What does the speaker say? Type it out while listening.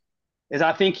is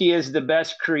I think he is the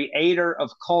best creator of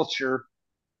culture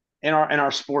in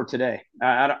our sport today.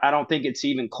 I don't think it's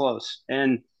even close.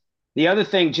 And the other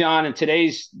thing, John, in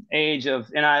today's age of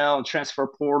NIL and transfer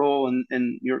portal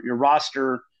and your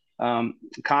roster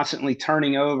constantly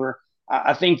turning over,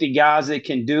 I think the guys that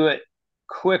can do it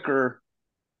quicker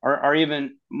are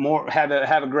even more have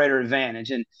a greater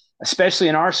advantage. And especially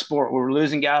in our sport, where we're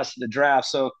losing guys to the draft.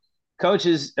 So, coach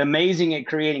is amazing at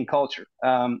creating culture.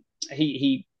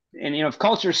 He and if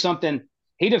culture is something,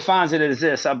 he defines it as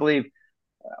this. I believe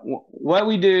what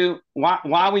we do,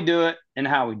 why we do it, and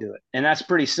how we do it, and that's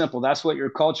pretty simple. That's what your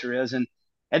culture is. And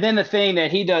then the thing that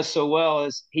he does so well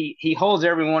is he holds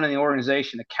everyone in the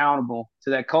organization accountable to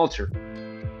that culture.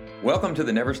 Welcome to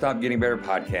the Never Stop Getting Better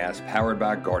podcast, powered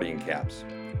by Guardian Caps.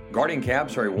 Guardian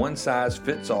Caps are a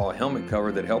one-size-fits-all helmet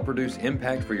cover that help produce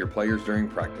impact for your players during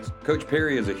practice. Coach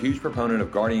Perry is a huge proponent of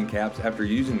Guardian Caps after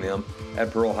using them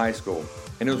at Pearl High School,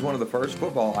 and it was one of the first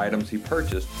football items he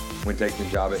purchased when taking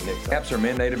the job at Nick. Caps are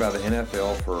mandated by the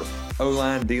NFL for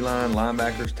O-line, D-line,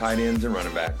 linebackers, tight ends, and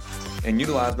running backs, and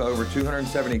utilized by over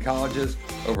 270 colleges,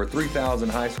 over 3,000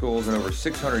 high schools, and over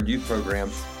 600 youth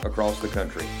programs across the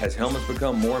country. As helmets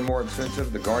become more and more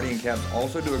expensive, the Guardian Caps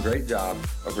also do a great job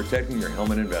of protecting your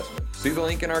helmet investment. See the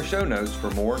link in our show notes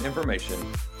for more information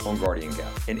on Guardian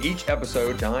Caps. In each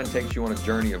episode, John takes you on a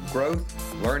journey of growth,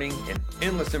 learning, and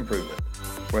endless improvement.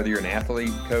 Whether you're an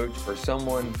athlete, coach, or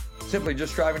someone simply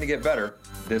just striving to get better,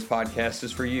 this podcast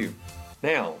is for you.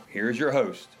 Now, here's your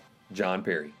host, John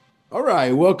Perry. All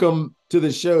right, welcome to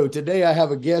the show. Today I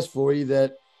have a guest for you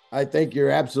that I think you're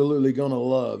absolutely going to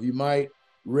love. You might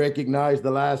recognize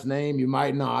the last name, you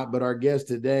might not, but our guest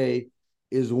today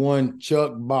is one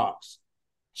Chuck Box.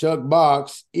 Chuck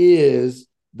Box is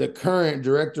the current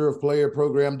Director of Player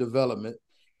Program Development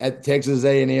at Texas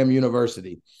A&M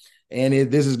University. And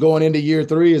this is going into year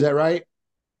 3, is that right?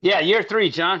 Yeah, year 3,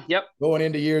 John. Yep. Going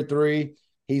into year 3.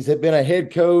 He's been a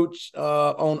head coach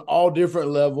on all different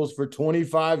levels for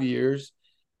 25 years.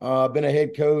 Been a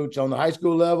head coach on the high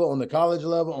school level, on the college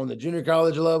level, on the junior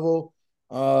college level.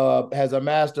 Has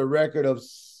amassed a record of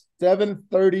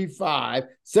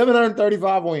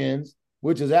 735 wins,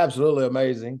 which is absolutely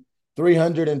amazing.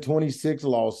 326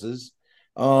 losses.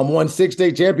 Won 6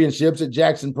 state championships at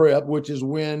Jackson Prep, which is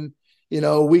when,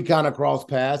 we kind of crossed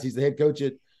paths. He's the head coach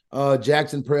at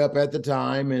Jackson Prep at the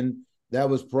time, and that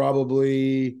was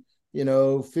probably,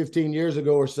 15 years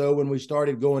ago or so when we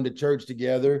started going to church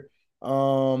together.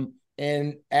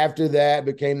 And after that,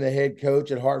 became the head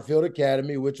coach at Hartfield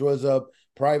Academy, which was a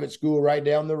private school right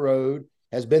down the road.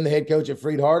 Has been the head coach at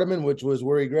Freed Hardeman, which was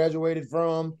where he graduated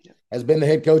from. Has been the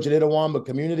head coach at Itawamba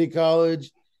Community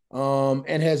College,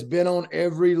 and has been on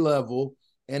every level,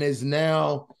 and is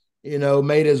now,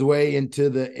 made his way into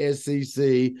the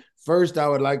SEC. First, I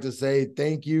would like to say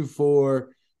thank you for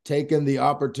taking the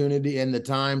opportunity and the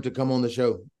time to come on the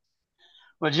show.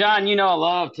 Well, John, I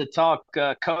love to talk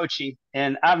coaching,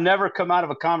 and I've never come out of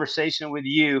a conversation with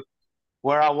you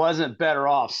where I wasn't better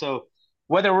off. So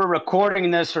whether we're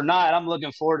recording this or not, I'm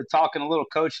looking forward to talking a little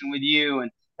coaching with you, and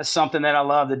that's something that I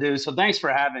love to do. So thanks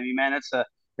for having me, man.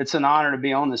 It's an honor to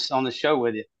be on the show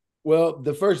with you. Well,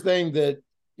 the first thing that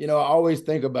I always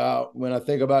think about when I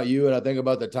think about you and I think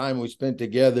about the time we spent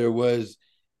together was,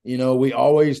 we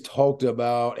always talked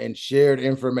about and shared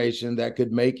information that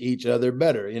could make each other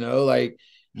better. Like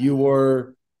you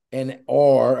were and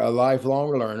are a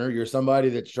lifelong learner. You're somebody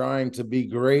that's trying to be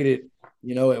great at,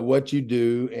 at what you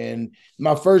do. And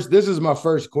this is my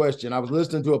first question. I was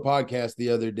listening to a podcast the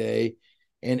other day,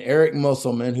 and Eric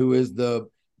Musselman, who is the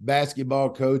basketball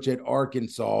coach at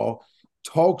Arkansas,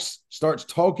 starts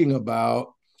talking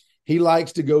about he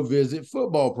likes to go visit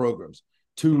football programs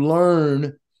to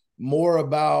learn more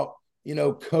about,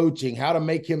 coaching, how to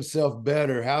make himself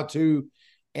better,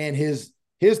 and his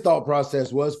thought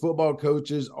process was football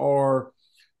coaches are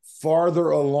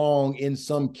farther along in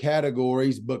some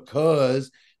categories because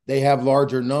they have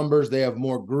larger numbers, they have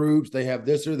more groups, they have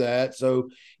this or that. So,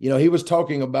 he was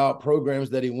talking about programs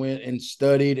that he went and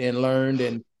studied and learned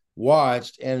and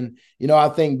watched. And, I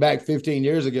think back 15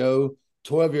 years ago,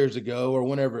 12 years ago, or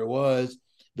whenever it was,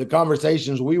 the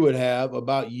conversations we would have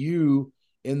about you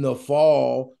in the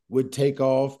fall would take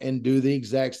off and do the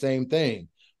exact same thing.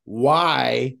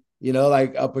 Why,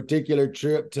 like a particular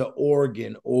trip to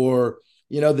Oregon or,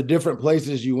 the different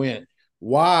places you went.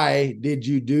 Why did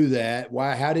you do that?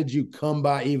 How did you come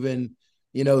by even,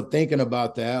 thinking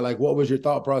about that? Like, what was your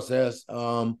thought process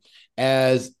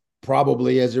as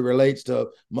it relates to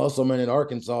Musselman and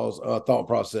Arkansas's thought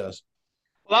process?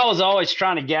 Well, I was always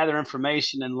trying to gather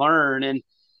information and learn. And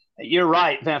You're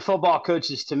right, man. Football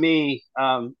coaches, to me,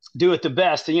 do it the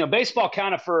best. And baseball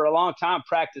kind of for a long time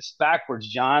practiced backwards,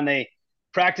 John. They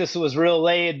practice was real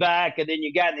laid back, and then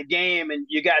you got in the game and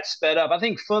you got sped up. I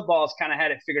think football's kind of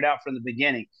had it figured out from the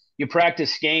beginning. You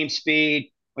practice game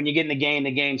speed. When you get in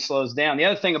the game slows down. The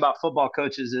other thing about football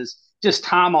coaches is just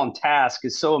time on task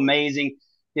is so amazing.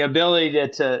 The ability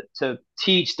to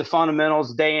teach the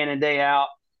fundamentals day in and day out,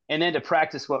 and then to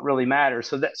practice what really matters.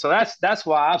 So that's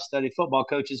why I've studied football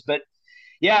coaches. But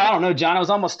yeah, I don't know, John. It was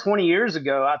almost 20 years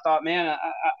ago. I thought, man,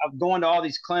 I'm going to all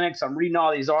these clinics, I'm reading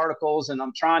all these articles, and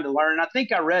I'm trying to learn. I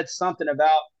think I read something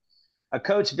about a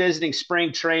coach visiting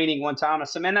spring training one time. I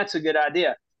said, man, that's a good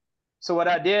idea. So what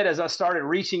I did is I started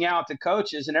reaching out to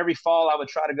coaches, and every fall I would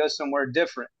try to go somewhere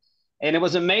different. And it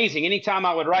was amazing. Anytime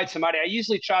I would write somebody, I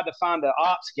usually tried to find the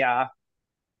ops guy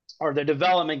or the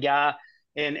development guy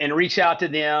and reach out to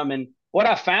them. And what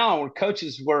I found were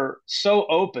coaches were so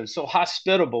open, so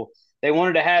hospitable. They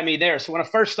wanted to have me there. So when I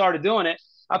first started doing it,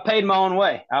 I paid my own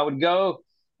way. I would go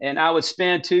and I would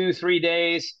spend 2, 3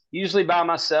 days, usually by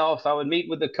myself. I would meet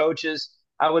with the coaches.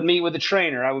 I would meet with the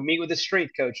trainer. I would meet with the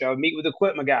strength coach. I would meet with the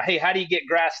equipment guy. Hey, how do you get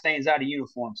grass stains out of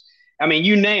uniforms? I mean,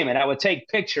 you name it. I would take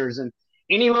pictures and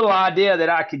any little idea that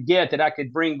I could get that I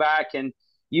could bring back and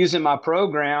use in my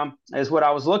program is what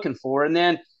I was looking for. And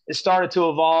then it started to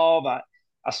evolve.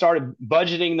 I started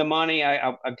budgeting the money.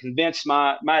 I convinced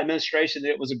my administration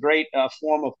that it was a great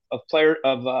form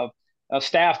of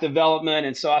staff development,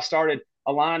 and so I started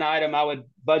a line item. I would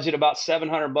budget about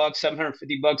 $700,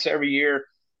 $750 every year,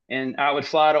 and I would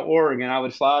fly to Oregon. I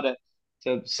would fly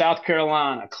to South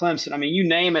Carolina, Clemson. I mean, you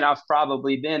name it, I've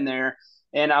probably been there,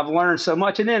 and I've learned so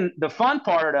much. And then the fun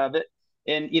part of it,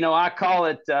 and I call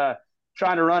it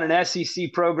trying to run an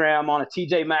SEC program on a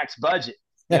TJ Maxx budget.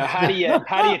 How do you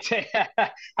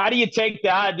take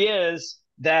the ideas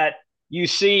that you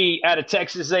see out of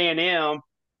Texas A&M,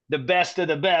 the best of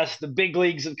the best, the big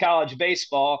leagues of college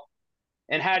baseball,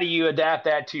 and how do you adapt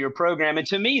that to your program? And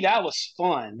to me, that was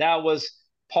fun. That was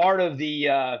part of the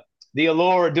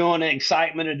allure of doing it,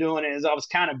 excitement of doing it, as I was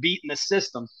kind of beating the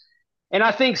system. And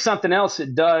I think something else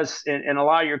it does, and a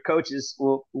lot of your coaches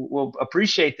will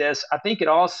appreciate this. I think it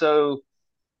also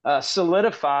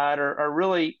solidified or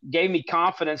really gave me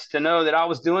confidence to know that I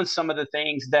was doing some of the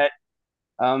things that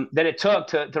it took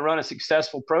to run a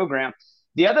successful program.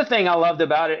 The other thing I loved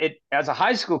about it as a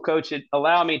high school coach, it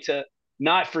allowed me to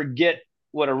not forget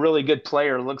what a really good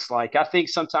player looks like. I think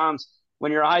sometimes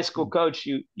when you're a high school coach,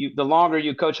 you the longer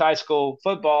you coach high school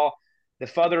football, the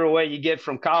further away you get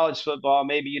from college football.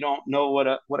 Maybe you don't know what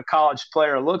a college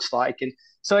player looks like, and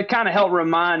so it kind of helped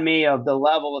remind me of the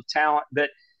level of talent that,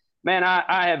 man,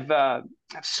 I have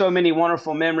so many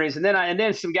wonderful memories. And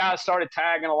then some guys started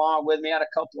tagging along with me. I had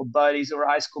a couple of buddies who were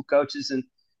high school coaches, and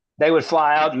they would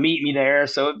fly out and meet me there.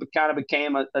 So it kind of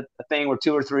became a thing where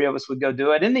 2 or 3 of us would go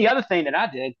do it. And the other thing that I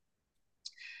did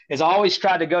is I always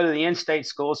tried to go to the in-state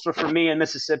schools. So for me in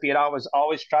Mississippi, I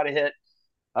always try to hit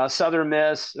Southern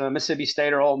Miss, Mississippi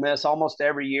State, or Ole Miss almost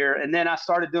every year. And then I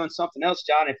started doing something else,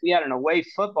 John. If we had an away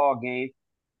football game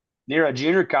near a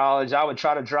junior college, I would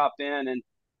try to drop in and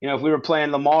if we were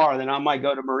playing Lamar, then I might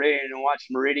go to Meridian and watch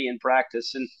Meridian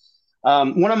practice.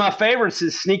 And one of my favorites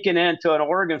is sneaking into an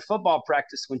Oregon football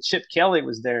practice when Chip Kelly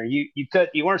was there. You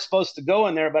weren't supposed to go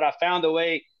in there, but I found a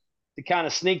way to kind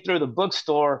of sneak through the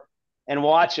bookstore and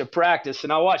watch a practice.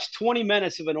 And I watched 20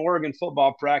 minutes of an Oregon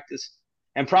football practice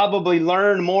and probably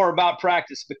learned more about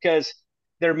practice because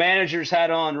their managers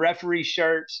had on referee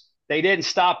shirts. They didn't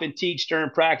stop and teach during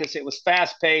practice. It was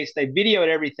fast paced. They videoed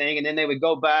everything, and then they would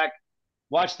go back,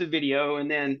 watch the video, and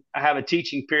then I have a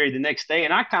teaching period the next day.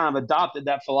 And I kind of adopted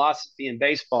that philosophy in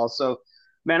baseball. So,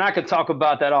 man, I could talk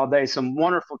about that all day. Some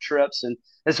wonderful trips. And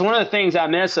it's one of the things I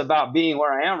miss about being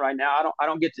where I am right now. I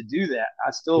don't get to do that.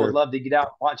 I still would love to get out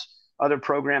and watch other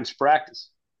programs practice.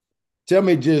 Tell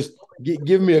me, just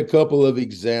give me a couple of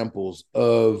examples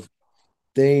of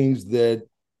things that,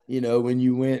 when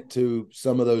you went to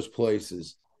some of those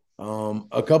places,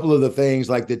 a couple of the things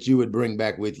like that you would bring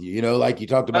back with you, like you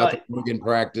talked about the Oregon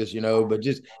practice, but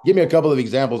just give me a couple of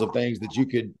examples of things that you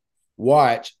could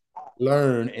watch,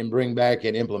 learn, and bring back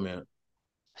and implement.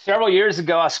 Several years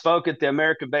ago, I spoke at the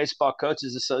American Baseball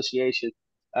Coaches Association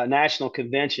National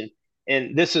Convention,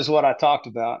 and this is what I talked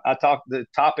about. The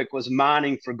topic was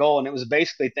mining for gold, and it was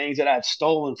basically things that I had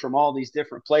stolen from all these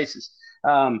different places.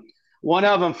 One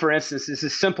of them, for instance, is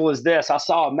as simple as this. I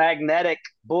saw a magnetic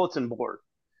bulletin board.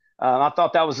 I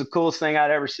thought that was the coolest thing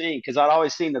I'd ever seen because I'd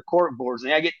always seen the cork boards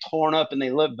and they get torn up and they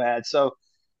look bad. So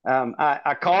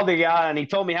I called the guy and he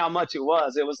told me how much it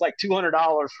was. It was like $200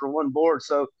 for one board.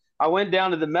 So I went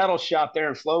down to the metal shop there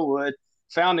in Flowood,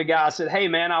 found a guy. I said, "Hey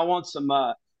man, I want some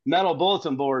metal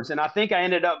bulletin boards," and I think I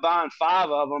ended up buying 5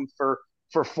 of them for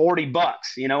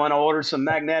 $40. And I ordered some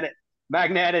magnetic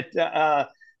magnets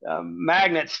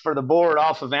for the board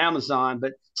off of Amazon.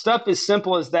 But stuff as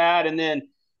simple as that, and then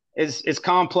as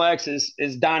complex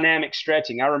as dynamic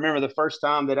stretching. I remember the first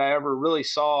time that I ever really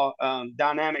saw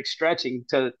dynamic stretching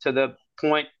to the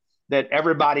point that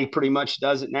everybody pretty much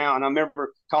does it now. And I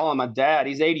remember calling my dad.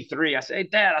 He's 83. I said, "Hey,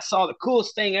 Dad, I saw the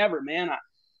coolest thing ever, man.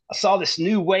 I saw this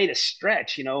new way to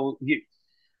stretch.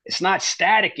 It's not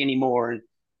static anymore." And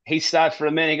he stopped for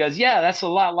a minute. He goes, "Yeah, that's a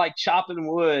lot like chopping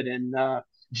wood and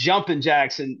jumping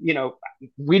jacks." And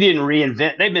we didn't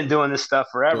reinvent. They've been doing this stuff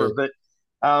forever, but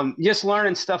just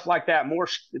learning stuff like that,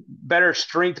 better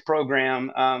strength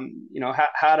program.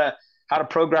 How to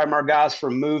program our guys for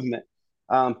movement,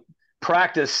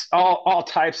 practice all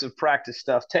types of practice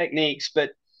stuff, techniques.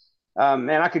 But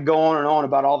man, I could go on and on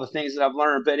about all the things that I've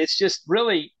learned. But it's just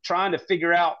really trying to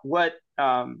figure out what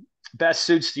best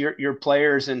suits your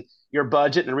players and your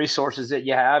budget and the resources that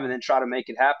you have, and then try to make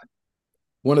it happen.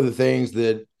 One of the things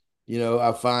that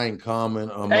I find common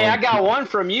among Hey, I got one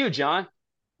from you, John.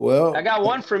 Well, I got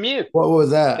one from you. What was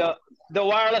that? The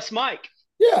wireless mic.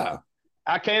 Yeah.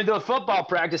 I came to a football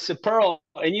practice at Pearl,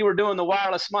 and you were doing the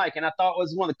wireless mic, and I thought it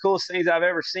was one of the coolest things I've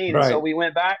ever seen. Right. And so we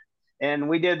went back and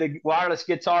we did the wireless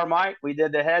guitar mic. We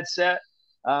did the headset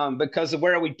because of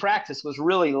where we practiced was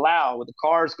really loud with the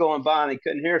cars going by and they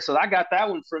couldn't hear. So I got that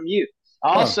one from you.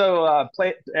 I also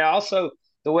also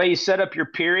the way you set up your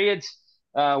periods.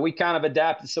 We kind of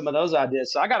adapted some of those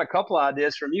ideas. So I got a couple of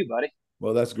ideas from you, buddy.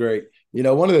 Well, that's great.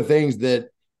 One of the things that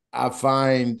I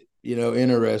find,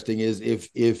 interesting is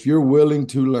if you're willing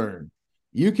to learn,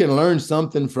 you can learn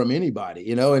something from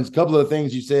anybody, and a couple of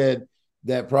things you said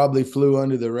that probably flew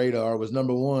under the radar was,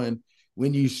 number one,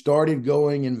 when you started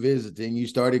going and visiting, you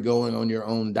started going on your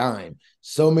own dime.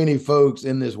 So many folks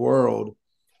in this world,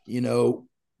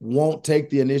 won't take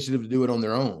the initiative to do it on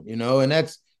their own, and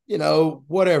that's,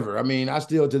 whatever. I mean, I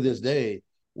still to this day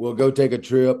will go take a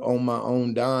trip on my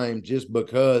own dime just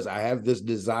because I have this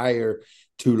desire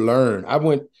to learn. I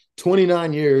went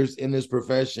 29 years in this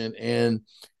profession, and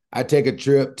I take a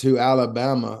trip to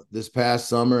Alabama this past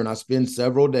summer, and I spend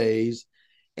several days.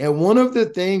 And one of the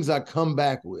things I come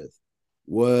back with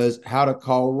was how to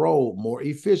call roll more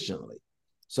efficiently.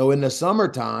 So in the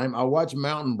summertime, I watch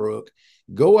Mountain Brook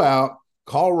go out,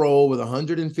 call roll with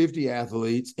 150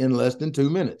 athletes in less than 2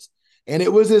 minutes. And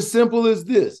it was as simple as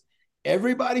this.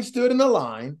 Everybody stood in a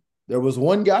line. There was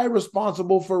one guy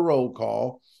responsible for roll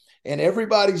call, and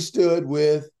everybody stood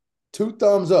with 2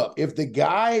 thumbs up. If the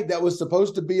guy that was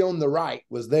supposed to be on the right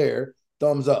was there,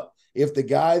 thumbs up. If the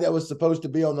guy that was supposed to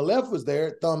be on the left was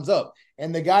there, thumbs up.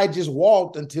 And the guy just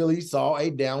walked until he saw a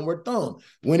downward thumb.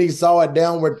 When he saw a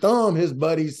downward thumb, his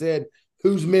buddy said,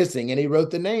 "Who's missing?" And he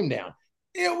wrote the name down.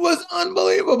 It was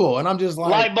unbelievable. And I'm just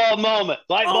like, light bulb moment.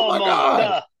 Light bulb moment.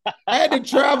 God. I had to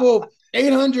travel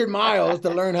 800 miles to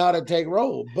learn how to take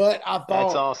roll. But I thought,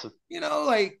 that's awesome.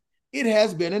 It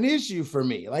has been an issue for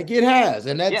me. It has.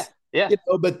 And that's,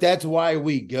 but that's why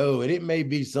we go. And it may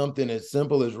be something as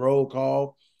simple as roll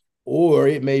call, or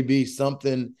it may be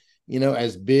something,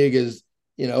 as big as,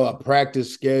 a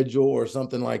practice schedule or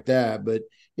something like that. But,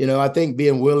 I think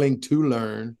being willing to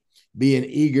learn, being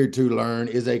eager to learn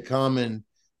is a common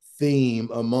theme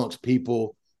amongst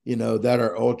people, that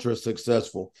are ultra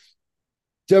successful.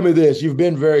 Tell me this, you've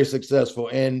been very successful,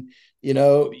 and,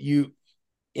 you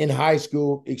in high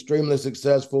school, extremely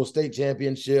successful, state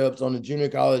championships on the junior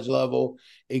college level,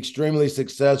 extremely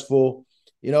successful.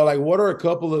 What are a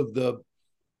couple of the,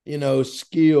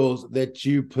 skills that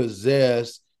you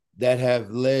possess that have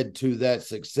led to that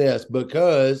success?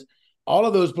 Because all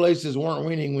of those places weren't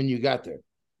winning when you got there.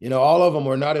 All of them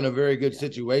were not in a very good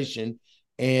situation,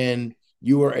 and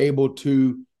you were able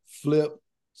to flip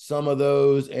some of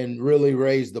those and really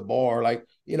raise the bar.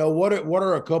 What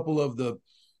are a couple of the,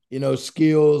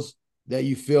 skills that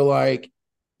you feel like,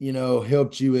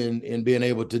 helped you in being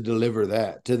able to deliver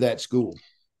that to that school?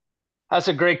 That's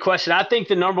a great question. I think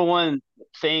the number one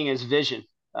thing is vision,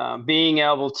 being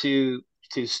able to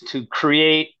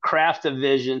craft a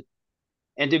vision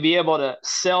and to be able to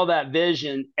sell that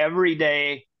vision every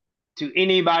day to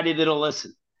anybody that'll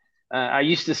listen. I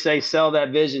used to say sell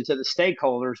that vision to the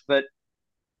stakeholders, but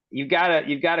you've got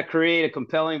to create a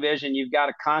compelling vision. You've got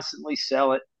to constantly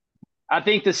sell it. I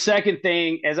think the second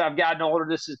thing, as I've gotten older,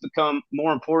 this has become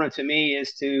more important to me,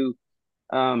 is to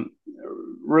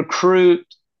recruit.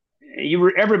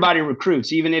 Everybody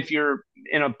recruits, even if you're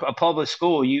in a public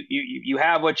school. You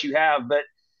have what you have, but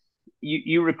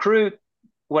you recruit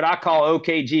what I call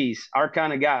OKGs, our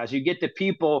kind of guys. You get the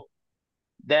people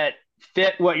that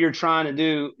fit what you're trying to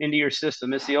do into your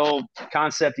system. It's the old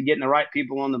concept of getting the right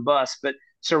people on the bus, but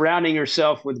surrounding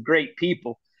yourself with great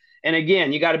people. And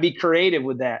again, you got to be creative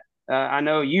with that. I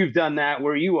know you've done that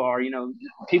where you are.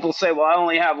 People say, well, I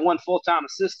only have one full-time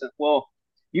assistant. Well,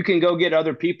 you can go get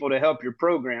other people to help your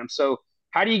program. So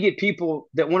how do you get people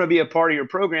that want to be a part of your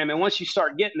program? And once you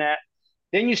start getting that,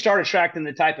 then you start attracting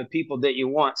the type of people that you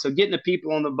want. So getting the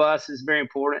people on the bus is very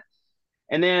important.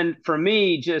 And then for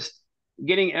me, just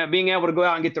being able to go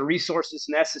out and get the resources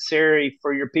necessary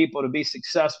for your people to be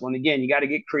successful. And again, you got to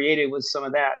get creative with some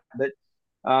of that, but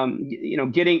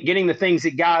getting the things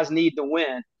that guys need to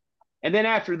win. And then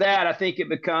after that, I think it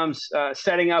becomes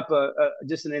setting up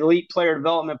just an elite player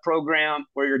development program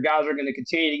where your guys are going to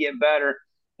continue to get better.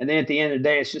 And then at the end of the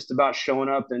day, it's just about showing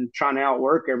up and trying to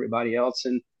outwork everybody else.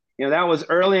 And that was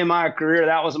early in my career.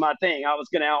 That was my thing. I was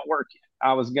going to outwork you.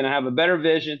 I was going to have a better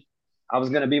vision. I was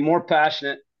going to be more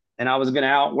passionate, and I was going to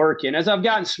outwork you. And as I've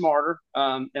gotten smarter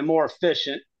and more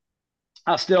efficient,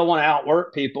 I still want to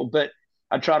outwork people, but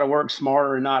I try to work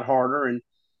smarter and not harder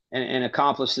and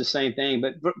accomplish the same thing.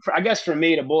 But I guess for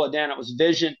me, to boil it down, it was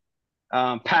vision,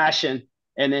 passion,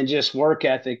 and then just work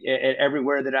ethic at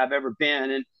everywhere that I've ever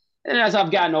been. And as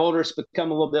I've gotten older, it's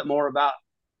become a little bit more about,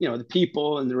 the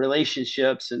people and the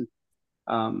relationships and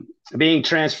being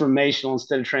transformational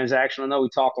instead of transactional. I know we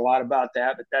talk a lot about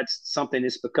that, but that's something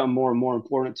that's become more and more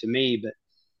important to me. But it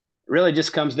really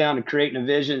just comes down to creating a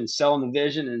vision and selling the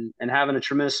vision and having a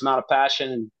tremendous amount of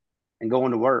passion and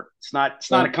going to work. It's not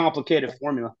a complicated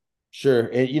formula. Sure.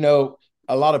 And,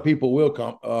 a lot of people will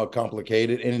complicate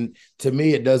it. And to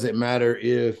me, it doesn't matter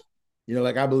if,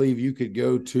 like I believe you could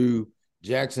go to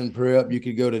Jackson Prep, you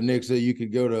could go to Nixa, you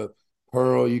could go to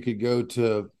Pearl, you could go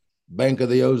to Bank of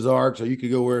the Ozarks, or you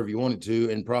could go wherever you wanted to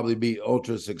and probably be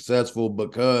ultra successful,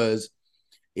 because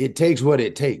it takes what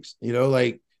it takes,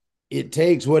 it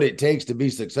takes what it takes to be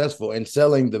successful. And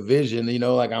selling the vision,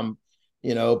 I'm,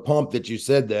 pumped that you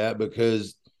said that,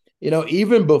 because,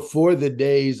 even before the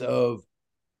days of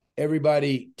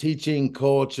everybody teaching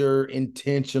culture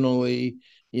intentionally,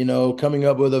 coming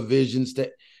up with a vision,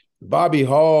 Bobby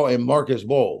Hall and Marcus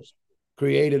Bowles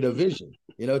created a vision.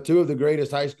 Two of the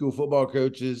greatest high school football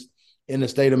coaches in the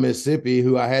state of Mississippi,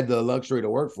 who I had the luxury to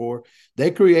work for,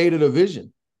 they created a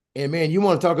vision. And man, you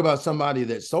want to talk about somebody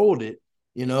that sold it,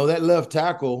 that left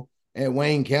tackle at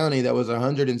Wayne County that was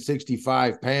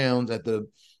 165 pounds at the,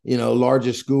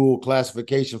 largest school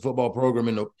classification football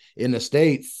program in the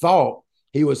state, thought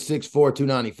he was 6'4",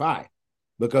 295,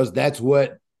 because that's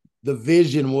what the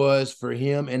vision was for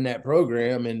him in that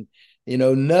program. And,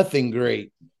 nothing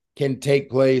great can take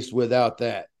place without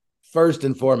that, first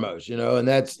and foremost, and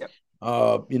that's,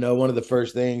 one of the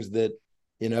first things that,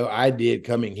 I did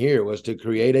coming here was to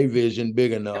create a vision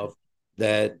big enough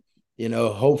that,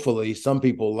 hopefully some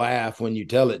people laugh when you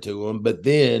tell it to them, but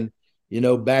then,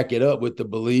 back it up with the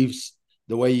beliefs,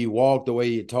 the way you walk, the way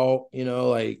you talk,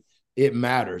 it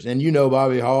matters. And,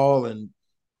 Bobby Hall and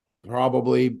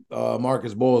probably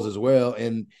Marcus Bowles as well.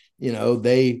 And,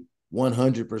 they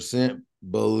 100%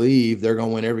 believe they're going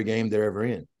to win every game they're ever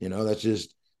in. That's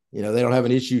just, they don't have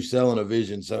an issue selling a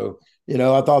vision. So,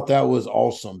 I thought that was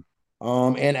awesome.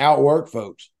 And outwork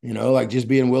folks, just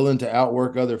being willing to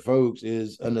outwork other folks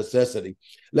is a necessity.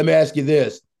 Let me ask you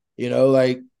this,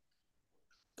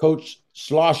 Coach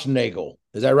Schlossnagle,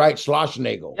 is that right?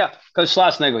 Schlossnagle. Yeah, Coach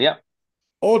Schlossnagle, yeah.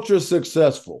 Ultra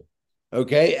successful.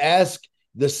 Okay, ask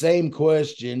the same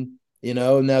question,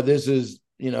 now this is,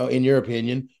 in your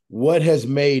opinion, what has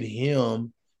made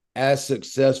him as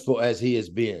successful as he has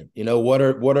been? What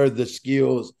are the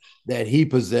skills that he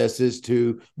possesses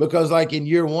because like in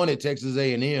year one at Texas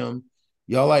A&M,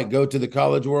 y'all go to the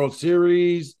College World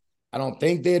Series. I don't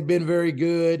think they had been very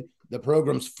good. The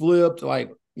program's flipped right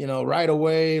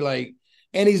away,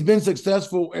 and he's been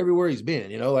successful everywhere he's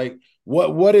been,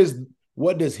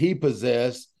 what does he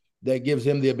possess that gives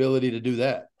him the ability to do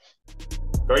that?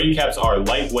 Guardian caps are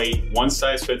lightweight,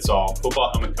 one-size-fits-all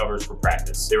football helmet covers for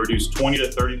practice. They reduce 20 to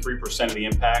 33% of the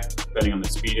impact, depending on the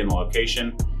speed and the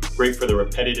location. Great for the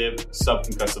repetitive,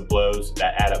 subconcussive blows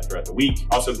that add up throughout the week.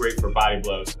 Also great for body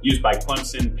blows. Used by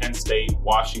Clemson, Penn State,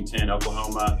 Washington,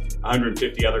 Oklahoma,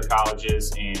 150 other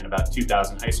colleges, and about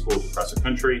 2,000 high schools across the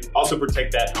country. Also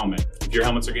protect that helmet. If your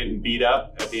helmets are getting beat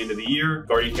up at the end of the year,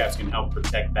 Guardian caps can help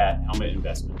protect that helmet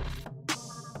investment.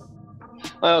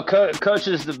 Well, Coach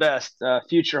is the best,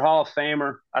 future Hall of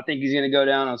Famer. I think he's going to go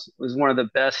down as one of the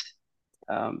best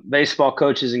baseball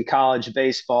coaches in college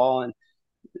baseball, and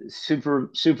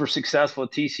super successful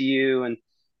at TCU. And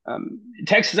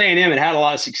Texas A&M had a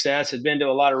lot of success. Had been to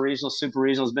a lot of regionals, super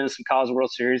regionals, been to some College World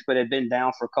Series, but had been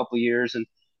down for a couple of years. And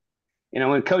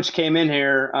when Coach came in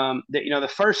here,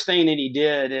 the first thing that he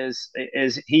did is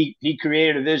he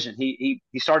created a vision. He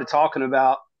started talking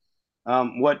about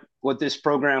what this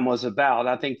program was about.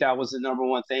 I think that was the number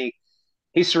one thing.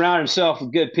 He surrounded himself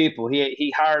with good people.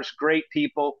 He hires great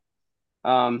people.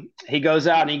 He goes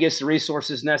out and he gets the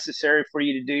resources necessary for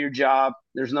you to do your job.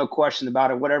 There's no question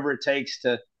about it. Whatever it takes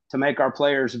to make our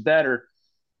players better.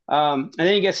 And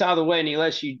then he gets out of the way and he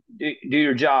lets you do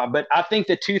your job. But I think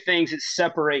the two things that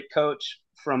separate Coach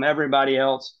from everybody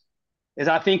else is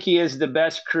I think he is the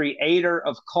best creator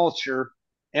of culture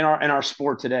in our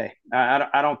sport today.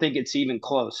 I don't think it's even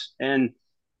close. And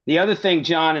the other thing,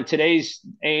 John, in today's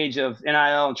age of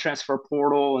NIL and transfer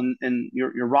portal and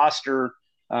your roster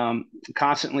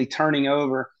constantly turning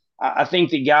over, I think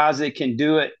the guys that can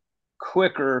do it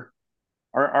quicker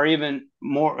are even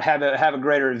more have a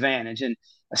greater advantage. And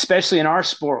especially in our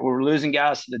sport, where we're losing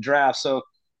guys to the draft. So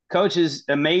Coach is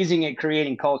amazing at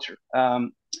creating culture.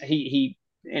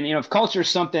 If culture is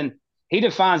something, he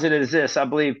defines it as this, I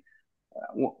believe: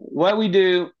 what we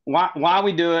do, why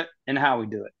we do it, and how we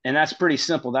do it. And that's pretty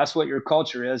simple. That's what your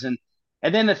culture is. And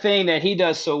then the thing that he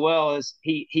does so well is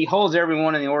he holds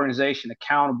everyone in the organization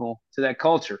accountable to that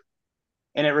culture.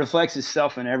 And it reflects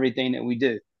itself in everything that we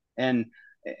do. And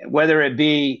whether it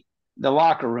be the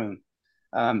locker room,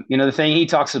 the thing he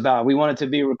talks about, we want it to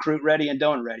be recruit ready and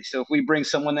donor ready. So if we bring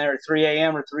someone there at 3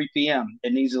 a.m. or 3 p.m.,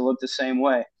 it needs to look the same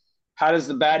way. How does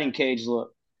the batting cage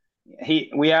look?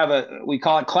 We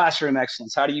call it classroom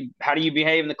excellence. How do you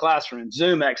behave in the classroom?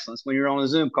 Zoom excellence when you're on a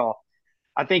Zoom call.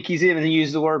 I think he's even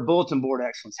used the word bulletin board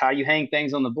excellence. How you hang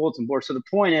things on the bulletin board. So the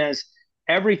point is,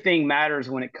 everything matters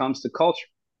when it comes to culture,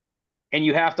 and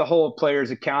you have to hold players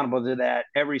accountable to that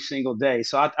every single day.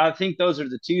 So I think those are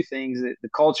the two things: the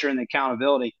culture and the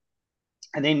accountability.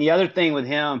 And then the other thing with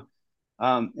him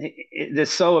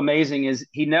that's so amazing is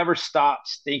he never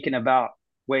stops thinking about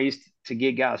ways to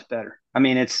get guys better. I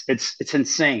mean, it's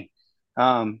insane.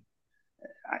 I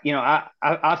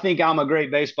think I'm a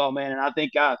great baseball man, and I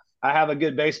think I have a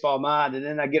good baseball mind. And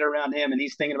then I get around him, and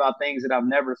he's thinking about things that I've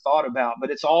never thought about. But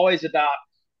it's always about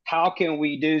how can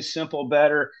we do simple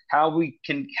better? How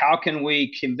can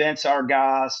we convince our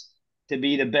guys to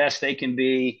be the best they can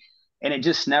be? And it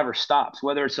just never stops.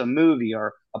 Whether it's a movie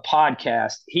or a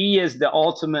podcast, he is the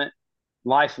ultimate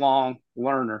lifelong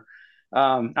learner.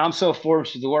 I'm so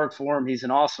fortunate to work for him. He's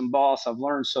an awesome boss. I've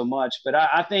learned so much, but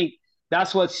I think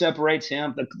that's what separates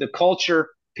him: the culture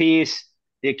piece,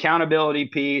 the accountability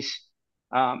piece,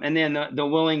 and then the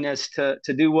willingness to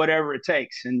do whatever it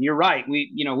takes. And you're right.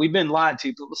 We've been lied to.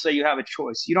 People say you have a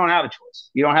choice. You don't have a choice.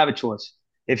 You don't have a choice.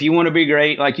 If you want to be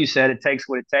great, like you said, it takes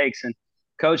what it takes. And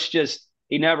Coach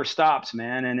he never stops,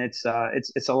 man. And it's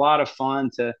a lot of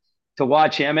fun to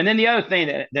watch him. And then the other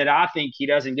thing that I think he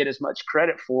doesn't get as much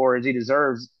credit for as he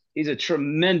deserves, he's a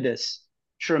tremendous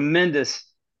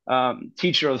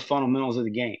teacher of the fundamentals of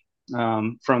the game,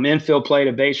 from infield play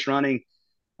to base running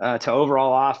to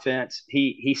overall offense.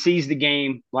 He sees the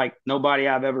game like nobody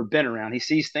I've ever been around. He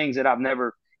sees things that I've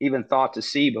never even thought to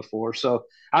see before. So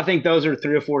I think those are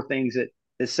 3 or 4 things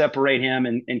that separate him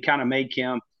and kind of make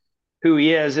him who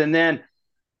he is. And then,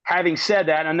 having said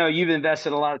that, I know you've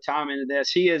invested a lot of time into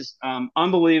this. He is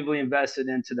unbelievably invested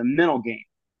into the mental game.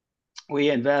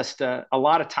 We invest a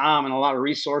lot of time and a lot of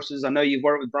resources. I know you've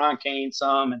worked with Brian Kane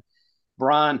some, and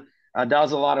Brian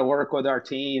does a lot of work with our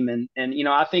team. And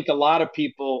I think a lot of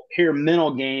people hear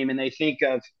mental game and they think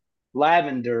of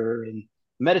lavender and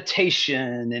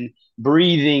meditation and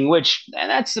breathing, and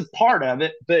that's a part of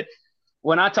it. But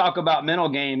when I talk about mental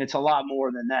game, it's a lot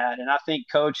more than that. And I think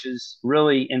Coach has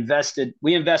really invested.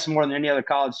 We invest more than any other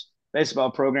college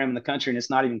baseball program in the country, and it's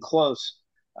not even close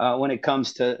when it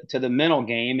comes to the mental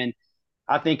game. And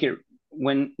I think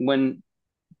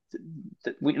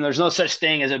there's no such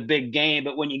thing as a big game,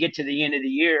 but when you get to the end of the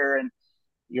year and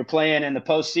you're playing in the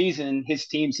postseason, his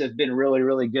teams have been really,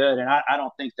 really good. And I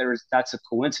don't think that's a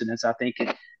coincidence. I think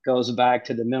it goes back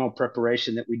to the mental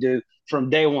preparation that we do from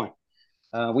day one.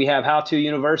 We have How To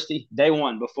University, day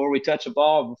one. Before we touch a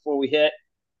ball, before we hit,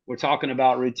 we're talking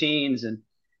about routines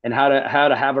and how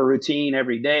to have a routine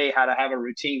every day, how to have a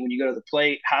routine when you go to the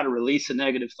plate, how to release a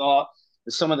negative thought.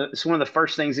 It's one of the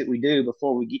first things that we do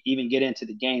before we even get into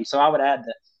the game. So I would add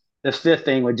the 5th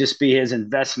thing would just be his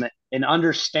investment in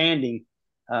understanding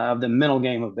of the mental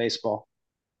game of baseball.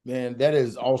 Man, that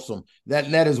is awesome.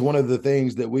 That is one of the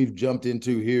things that we've jumped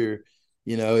into here,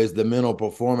 is the mental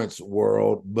performance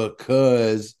world,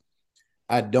 because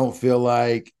I don't feel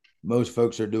like most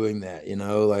folks are doing that,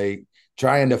 like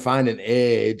trying to find an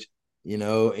edge,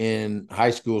 in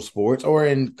high school sports or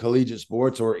in collegiate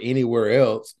sports or anywhere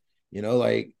else,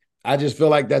 like I just feel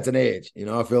like that's an edge.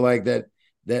 I feel like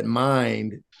that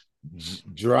mind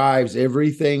drives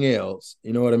everything else.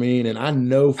 You know what I mean? And I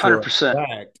know for a 100%.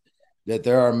 fact that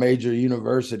there are major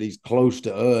universities close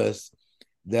to us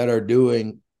that are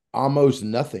doing almost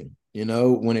nothing,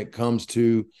 when it comes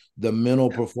to the mental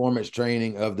performance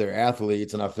training of their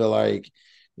athletes. And I feel like,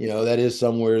 that is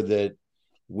somewhere that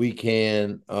we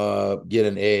can get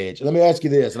an edge. Let me ask you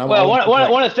this. And one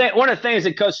of the things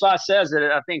that Coach Foss says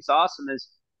that I think is awesome is,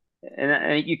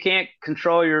 and you can't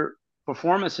control your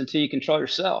performance until you control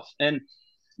yourself. And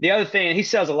the other thing, and he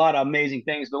says a lot of amazing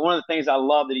things, but one of the things I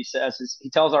love that he says is he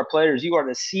tells our players, you are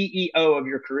the CEO of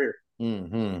your career.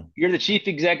 Mm-hmm. You're the chief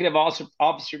executive officer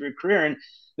of your career. And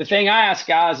the thing I ask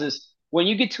guys is, when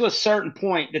you get to a certain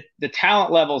point, the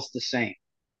talent level is the same.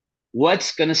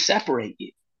 What's going to separate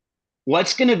you?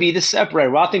 What's going to be the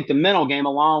separator? Well, I think the mental game,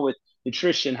 along with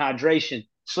nutrition, hydration,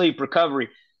 sleep, recovery,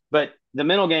 but the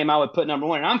mental game I would put number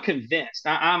one. And I'm convinced,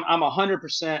 I'm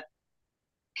 100%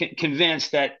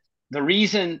 convinced that the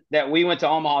reason that we went to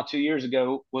Omaha 2 years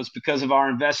ago was because of our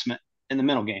investment in the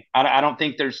mental game. I don't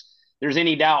think there's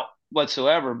any doubt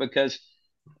whatsoever, because,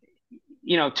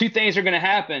 two things are going to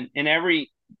happen in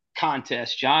every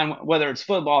contest, John, whether it's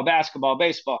football, basketball,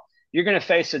 baseball. You're going to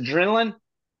face adrenaline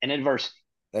and adversity.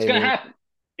 It's going to happen.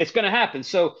 It's going to happen.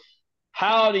 So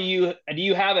how do you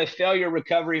have a failure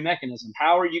recovery mechanism?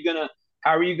 How are you going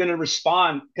to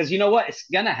respond? Because you know what? It's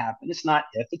going to happen. It's not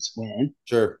if, it's when.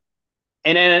 Sure.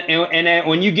 And then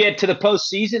when you get to the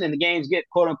postseason and the games get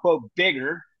quote unquote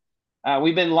bigger,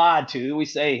 we've been lied to. We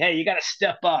say, hey, you got to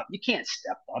step up. You can't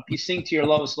step up. You sink to your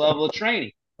lowest level of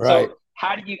training. Right. So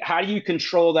how do you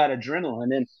control that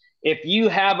adrenaline? And if you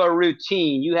have a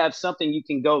routine, you have something you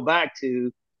can go back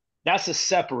to, that's a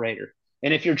separator.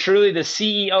 And if you're truly the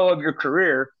CEO of your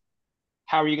career,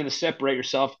 how are you going to separate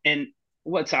yourself? And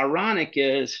what's ironic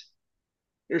is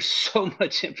there's so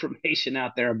much information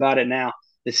out there about it now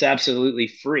that's absolutely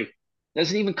free. It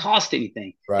doesn't even cost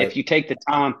anything if you take the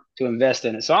time to invest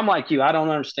in it. So I'm like you. I don't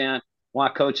understand why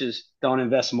coaches don't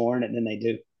invest more in it than they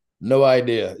do. No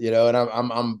idea, and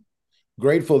I'm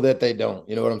grateful that they don't.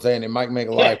 You know what I'm saying? It might make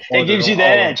life harder. It gives you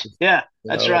that edge. Yeah,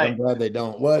 that's right. I'm glad they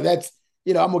don't. Well, that's,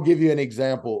 I'm going to give you an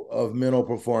example of mental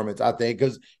performance, I think,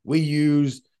 because we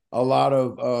use a lot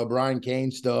of Brian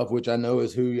Cain stuff, which I know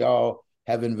is who y'all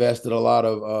have invested a lot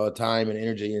of time and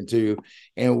energy into.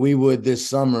 And this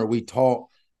summer, we taught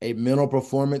a mental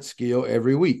performance skill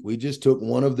every week. We just took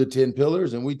one of the 10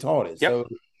 pillars and we taught it. Yep. So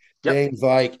things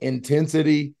like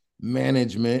intensity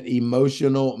management,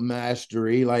 emotional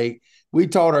mastery, like we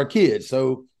taught our kids.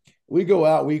 So we go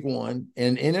out week one,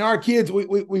 and in our kids,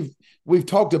 we've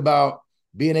talked about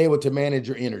being able to manage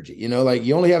your energy. Like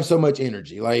you only have so much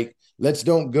energy. Like, let's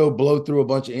don't go blow through a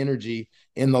bunch of energy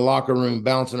in the locker room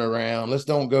bouncing around.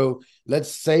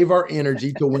 Let's save our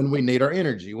energy to when we need our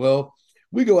energy. Well,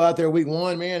 we go out there week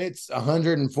one, man, it's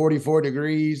 144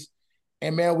 degrees.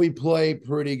 And man, we play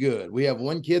pretty good. We have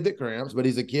one kid that cramps, but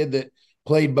he's a kid that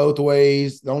played both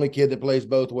ways, the only kid that plays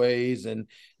both ways. And,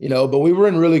 but we were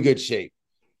in really good shape.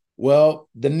 Well,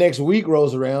 the next week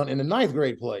rolls around and the ninth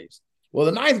grade plays. Well,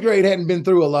 the ninth grade hadn't been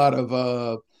through a lot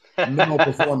of mental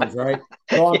performance, right?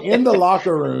 So I'm in the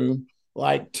locker room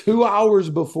like 2 hours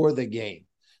before the game.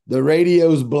 The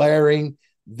radio's blaring.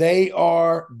 They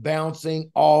are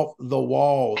bouncing off the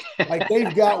walls. Like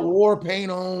they've got war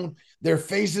paint on. Their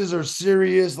faces are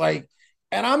serious. And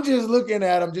I'm just looking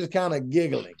at them, just kind of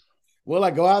giggling. Well,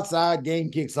 I go outside,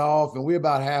 game kicks off, and we're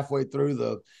about halfway through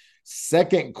the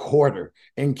second quarter,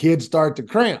 and kids start to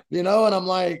cramp, and I'm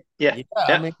like, you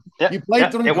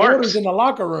played 3 quarters in the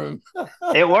locker room.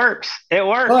 It works.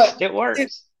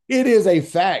 It is a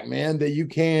fact, man, that you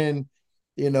can,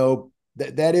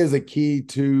 that is a key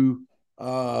to,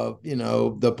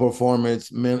 the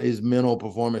performance is mental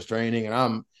performance training.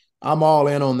 And I'm all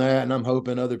in on that. And I'm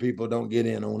hoping other people don't get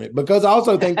in on it, because I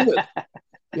also think,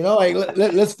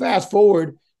 let's fast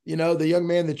forward, the young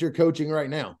man that you're coaching right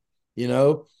now,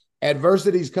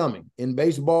 adversity's coming in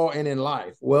baseball and in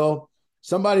life. Well,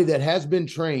 somebody that has been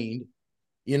trained,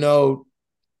 12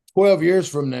 years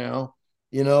from now,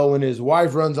 when his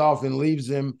wife runs off and leaves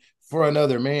him for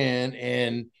another man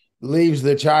and leaves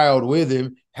the child with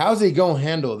him, how's he going to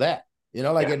handle that?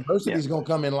 Adversity is going to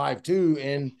come in life too.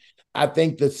 And I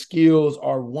think the skills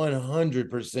are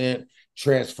 100%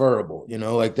 transferable,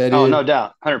 that. Oh, no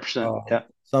doubt. 100%.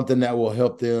 Something that will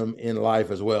help them in life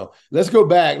as well. Let's go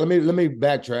back. Let me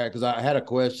backtrack, because I had a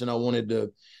question I wanted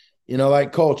to,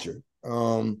 like culture.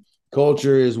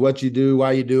 Culture is what you do,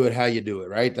 why you do it, how you do it,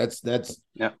 right? That's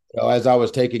as I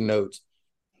was taking notes.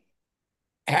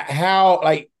 How,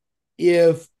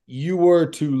 if you were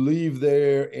to leave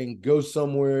there and go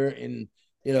somewhere and,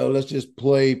 let's just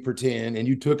play pretend, and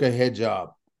you took a head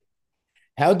job,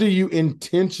 how do you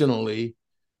intentionally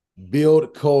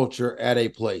build culture at a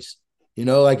place?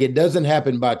 Like it doesn't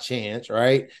happen by chance,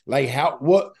 right? Like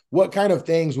what kind of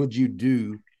things would you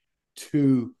do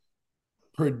to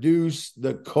produce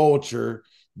the culture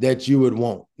that you would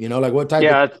want? Like what type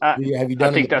of have you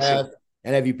done in the past,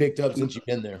 and have you picked up since you've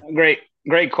been there?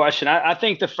 Great question. I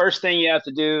think the first thing you have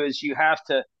to do is you have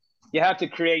to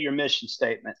create your mission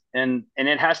statement, and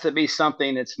it has to be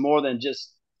something that's more than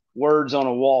just words on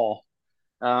a wall.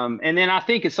 And then I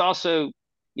think it's also,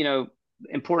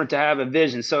 important to have a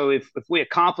vision. So if we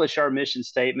accomplish our mission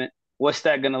statement, what's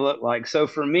that going to look like? So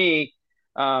for me,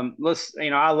 I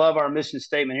love our mission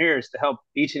statement here is to help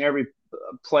each and every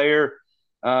player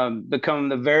become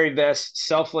the very best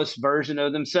selfless version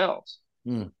of themselves.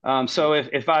 So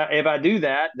if I do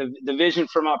that, the vision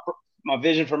for my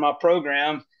vision for my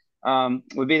program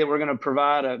would be that we're going to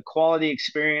provide a quality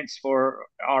experience for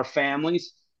our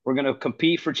families. We're going to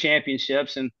compete for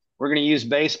championships, and we're going to use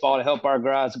baseball to help our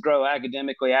guys grow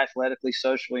academically, athletically,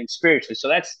 socially, and spiritually.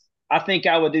 So I think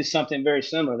I would do something very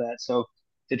similar to that. So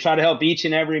to try to help each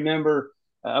and every member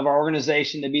of our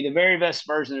organization to be the very best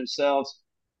version of themselves.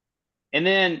 And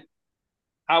then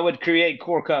I would create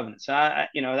core covenants. I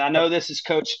know this is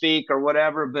coach speak or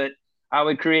whatever, but I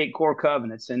would create core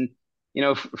covenants. And,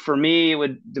 for me, it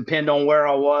would depend on where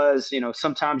I was.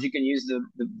 Sometimes you can use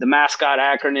the mascot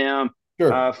acronym.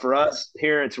 Sure. For us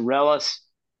here, it's RELIS,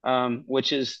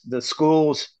 which is the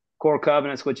school's core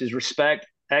covenants, which is respect,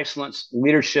 excellence,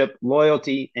 leadership,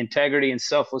 loyalty, integrity, and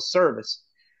selfless service.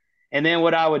 And then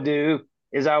what I would do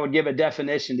is I would give a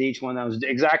definition to each one. That was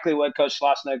exactly what Coach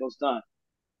Schlossnagle's done.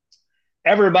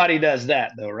 Everybody does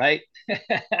that, though, right?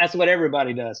 That's what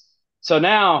everybody does. So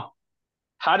now,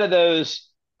 how do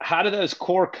those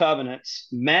core covenants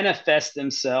manifest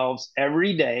themselves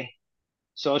every day,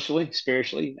 socially,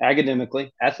 spiritually,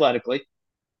 academically, athletically,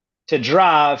 to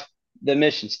drive the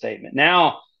mission statement?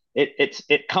 Now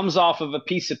it comes off of a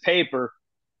piece of paper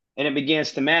and it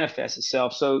begins to manifest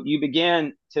itself. So you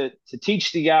begin to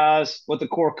teach the guys what the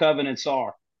core covenants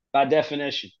are by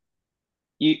definition.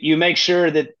 You make sure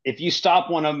that if you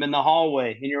stop one of them in the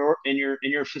hallway in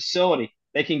your facility,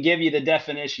 they can give you the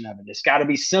definition of it. It's got to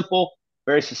be simple,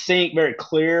 very succinct, very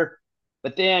clear.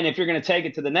 But then if you're going to take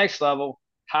it to the next level,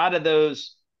 how do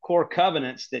those core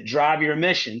covenants that drive your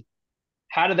mission,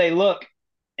 how do they look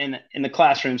in the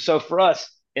classroom? So for us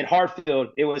at Hartfield,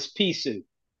 it was PSU.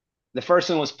 The first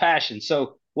one was passion.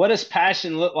 So what does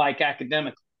passion look like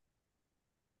academically?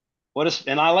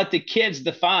 And I let the kids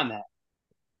define that.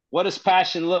 What does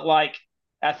passion look like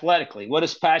athletically? What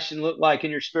does passion look like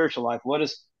in your spiritual life? What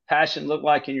does passion look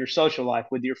like in your social life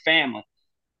with your family?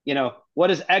 What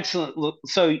does excellent look?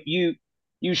 So you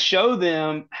show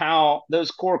them how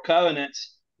those core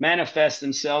covenants manifest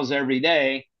themselves every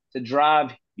day to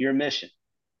drive your mission.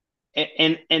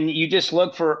 And you just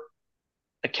look for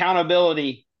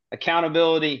accountability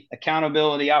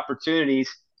opportunities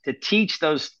to teach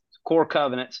those core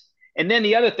covenants. And then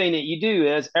the other thing that you do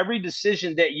is every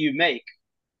decision that you make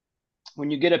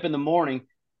when you get up in the morning,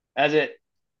 as it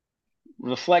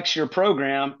reflects your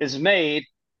program, is made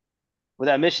with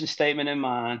that mission statement in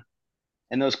mind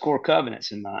and those core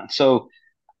covenants in mind. So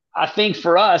I think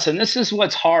for us, and this is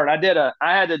what's hard, I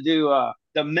had to do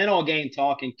the mental game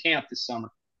talk in camp this summer.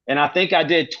 And I think I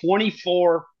did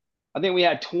 24. I think we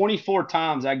had 24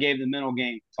 times I gave the mental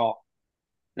game talk,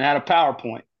 and I had a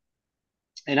PowerPoint,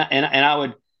 and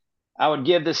I would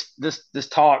give this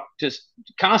talk just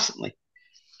constantly,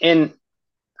 and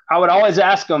I would always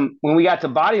ask them when we got to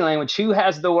body language, who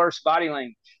has the worst body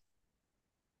language?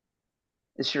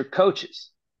 It's your coaches,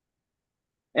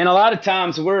 and a lot of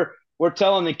times we're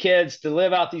telling the kids to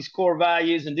live out these core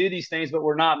values and do these things, but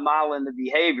we're not modeling the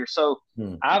behavior. So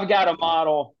I've got to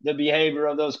model the behavior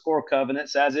of those core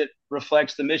covenants as it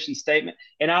reflects the mission statement.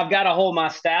 And I've got to hold my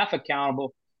staff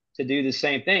accountable to do the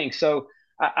same thing. So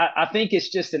I think it's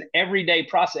just an everyday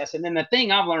process. And then the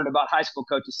thing I've learned about high school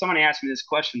coaches, somebody asked me this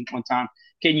question one time,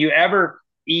 can you ever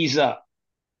ease up?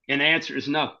 And the answer is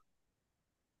no.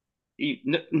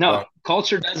 No, right.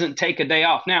 Culture doesn't take a day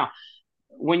off. Now,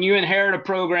 when you inherit a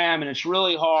program and it's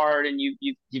really hard and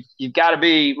you've got to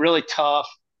be really tough,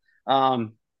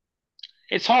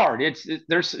 it's hard.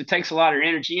 It takes a lot of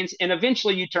energy, and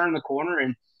eventually you turn the corner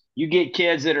and you get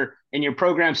kids that are, and your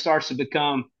program starts to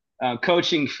become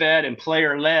coaching fed and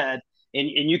player led, and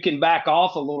you can back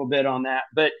off a little bit on that.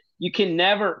 But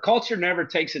culture never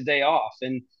takes a day off,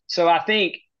 and so I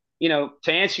think to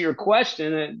answer your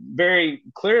question very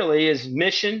clearly is the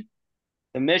mission,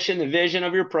 the vision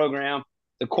of your program.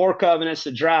 the core covenants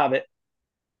that drive it.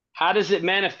 How does it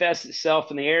manifest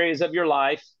itself in the areas of your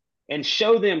life? And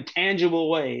show them tangible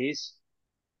ways.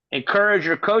 Encourage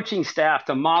your coaching staff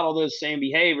to model those same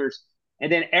behaviors.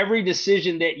 And then every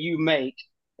decision that you make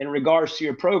in regards to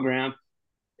your program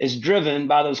is driven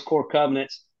by those core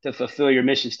covenants to fulfill your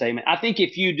mission statement. I think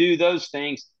if you do those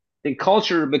things, then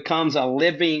culture becomes a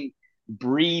living,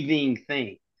 breathing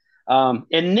thing.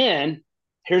 And then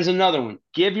here's another one.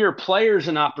 Give your players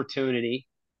an opportunity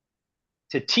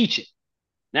to teach it.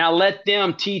 Now let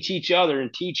them teach each other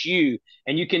and teach you.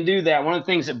 And you can do that. One of the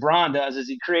things that Bron does is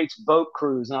he creates boat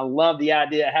crews. And I love the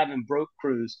idea of having boat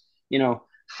crews,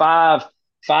 5-6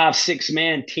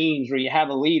 man teams where you have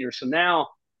a leader. So now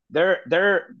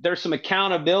there's some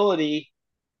accountability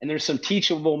and there's some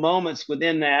teachable moments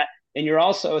within that. And you're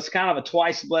also, it's kind of a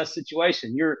twice blessed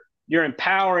situation. You're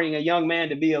empowering a young man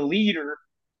to be a leader.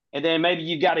 And then maybe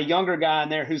you've got a younger guy in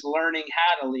there who's learning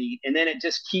how to lead. And then it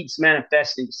just keeps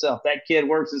manifesting itself. That kid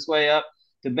works his way up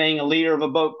to being a leader of a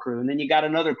boat crew. And then you got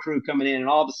another crew coming in. And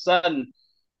all of a sudden,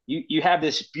 you have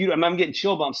this beautiful – I'm getting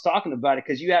chill bumps talking about it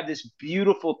because you have this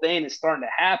beautiful thing that's starting to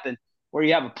happen where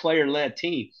you have a player-led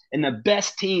team. And the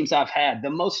best teams I've had, the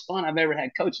most fun I've ever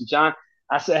had coaching, John,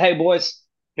 I said, hey, boys,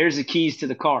 here's the keys to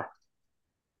the car.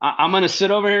 I'm going to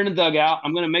sit over here in the dugout.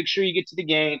 I'm going to make sure you get to the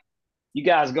game. You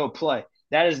guys go play.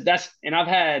 And I've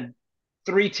had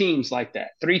 3 teams like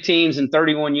that, 3 teams in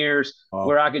 31 years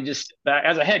where I could just sit back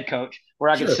as a head coach, where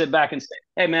I could sit back and say,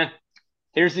 hey, man,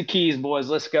 here's the keys, boys.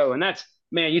 Let's go. And that's,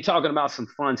 man, you're talking about some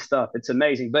fun stuff. It's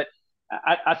amazing. But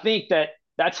I think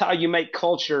that's how you make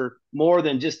culture more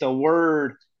than just a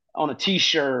word on a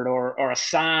T-shirt or a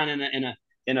sign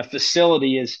in a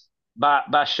facility is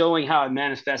by showing how it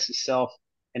manifests itself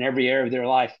in every area of their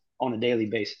life on a daily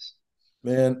basis.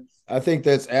 Man, I think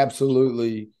that's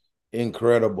absolutely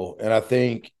incredible. And I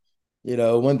think,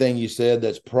 one thing you said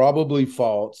that's probably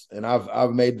false, and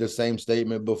I've made the same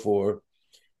statement before.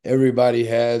 Everybody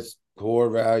has core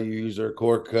values or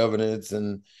core covenants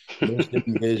and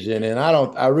mission vision. And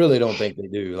I really don't think they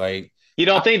do. Like, you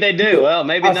don't think they do? Well,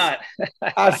 maybe not.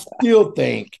 I still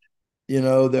think,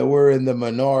 that we're in the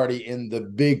minority in the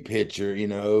big picture,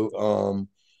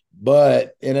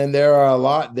 but then there are a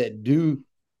lot that do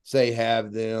say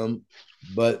have them,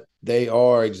 but they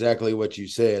are exactly what you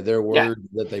said. They're words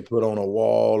that they put on a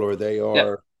wall, or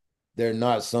they're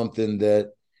not something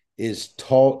that is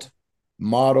taught,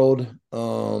 modeled.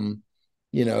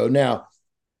 Now,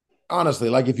 honestly,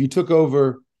 like if you took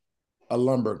over a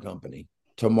lumber company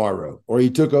tomorrow, or you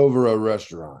took over a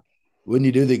restaurant, wouldn't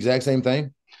you do the exact same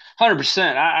thing?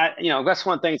 100%. That's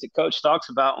one of the things that Coach talks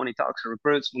about when he talks to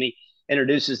recruits, when he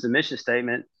introduces the mission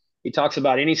statement. He talks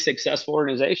about any successful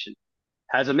organization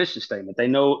has a mission statement. They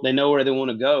know where they want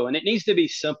to go, and it needs to be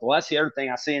simple. That's the other thing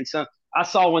I see in some. I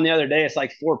saw one the other day. It's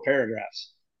like 4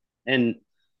 paragraphs, and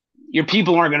your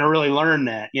people aren't going to really learn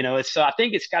that. So I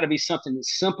think it's got to be something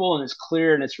that's simple and it's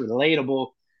clear and it's relatable.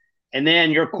 And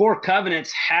then your core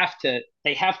covenants have to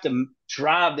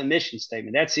drive the mission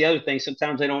statement. That's the other thing.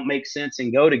 Sometimes they don't make sense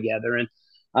and go together. And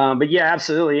but yeah,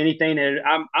 absolutely. Anything that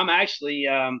I'm actually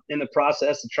in the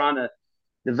process of trying to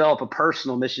develop a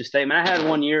personal mission statement. I had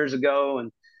one years ago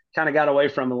and kind of got away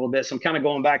from it a little bit. So I'm kind of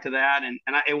going back to that. And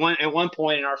at one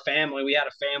point in our family, we had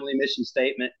a family mission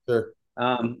statement. Sure.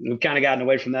 We've kind of gotten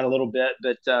away from that a little bit,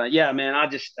 but yeah, man,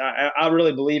 I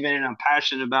really believe in it. I'm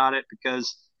passionate about it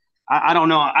because I don't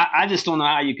know. I just don't know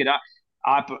how you could.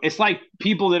 It's like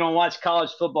people that don't watch college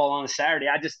football on a Saturday.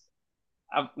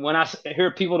 When I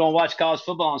hear people don't watch college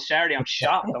football on Saturday, I'm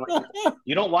shocked. I'm like,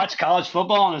 you don't watch college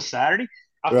football on a Saturday?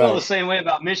 I feel the same way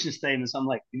about mission statements. I'm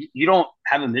like, you don't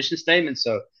have a mission statement,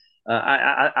 so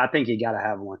I think you got to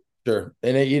have one. Sure,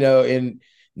 and in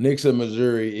Nixa,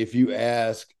 Missouri, if you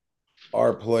ask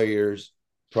our players,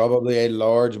 probably a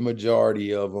large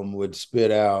majority of them would spit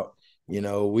out,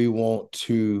 we want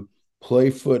to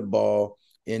play football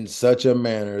in such a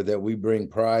manner that we bring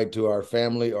pride to our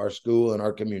family, our school, and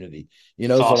our community.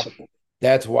 Awesome. So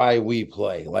that's why we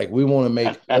play. Like, we want to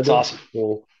make other awesome.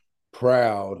 people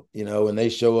proud, when they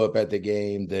show up at the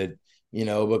game, that,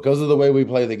 because of the way we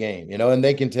play the game, and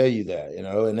they can tell you that,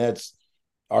 and that's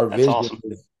our vision, awesome.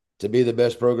 is to be the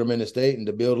best program in the state and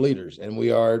to build leaders. And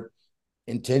we are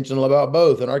intentional about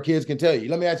both. And our kids can tell you.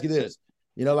 Let me ask you this,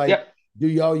 do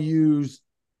y'all use,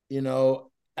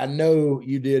 I know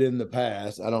you did in the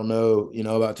past. I don't know,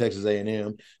 about Texas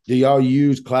A&M. Do y'all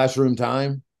use classroom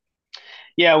time?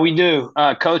 Yeah, we do.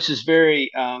 Coach is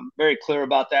very, very clear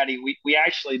about that. We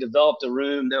actually developed a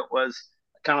room that was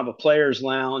kind of a player's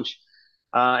lounge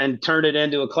and turned it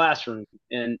into a classroom.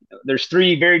 And there's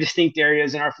 3 very distinct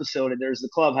areas in our facility. There's the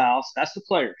clubhouse. That's the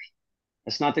players.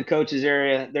 That's not the coach's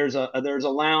area. There's a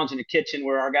lounge and a kitchen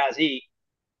where our guys eat.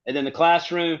 And then the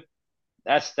classroom,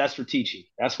 that's for teaching.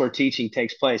 That's where teaching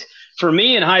takes place. For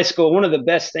me in high school, one of the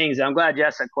best things, I'm glad you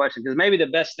asked that question, because maybe the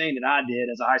best thing that I did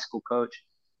as a high school coach,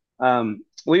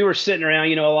 we were sitting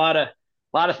around, a lot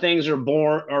of things are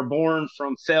born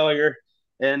from failure.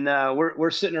 And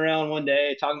we're sitting around one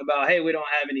day talking about, hey, we don't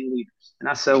have any leaders. And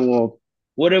I said, well,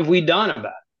 what have we done about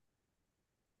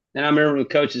it? And I remember the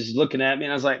coaches looking at me,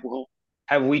 and I was like, well,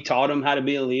 have we taught them how to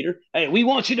be a leader? Hey, we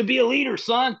want you to be a leader,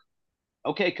 son.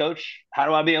 Okay, coach, how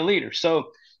do I be a leader?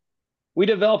 So we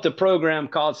developed a program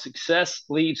called Success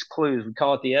Leaves Clues. We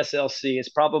call it the SLC. It's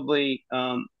probably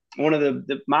one of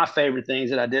my favorite things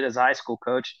that I did as a high school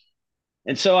coach.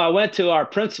 And so I went to our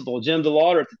principal, Jim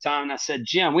DeLauder, at the time, and I said,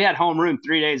 Jim, we had homeroom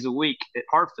 3 days a week at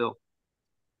Hartfield.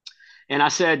 And I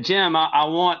said, Jim, I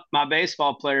want my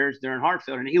baseball players there in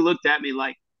Hartfield. And he looked at me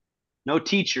like, no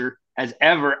teacher has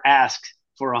ever asked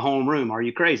for a homeroom. Are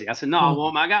you crazy? I said, no, I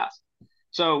want my guys.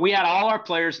 So we had all our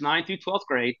players 9th through 12th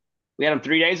grade. We had them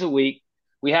 3 days a week.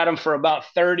 We had them for about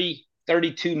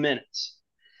 32 minutes.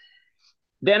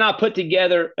 Then I put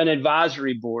together an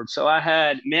advisory board. So I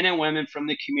had men and women from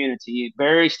the community,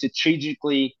 very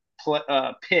strategically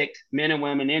picked men and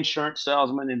women, insurance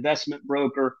salesman, investment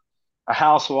broker, a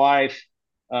housewife,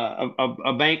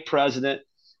 a bank president,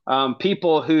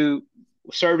 people who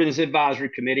served in this advisory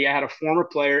committee. I had a former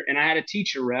player and I had a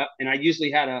teacher rep, and I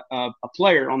usually had a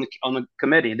player on the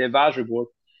committee, the advisory board.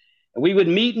 And we would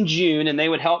meet in June, and they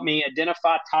would help me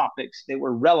identify topics that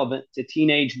were relevant to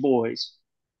teenage boys.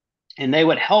 And they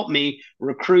would help me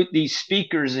recruit these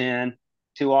speakers in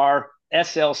to our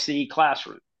SLC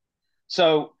classroom.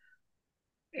 So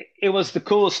it was the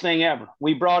coolest thing ever.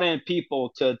 We brought in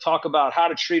people to talk about how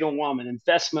to treat a woman,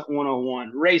 investment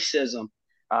 101, racism,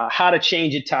 how to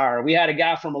change a tire. We had a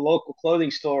guy from a local clothing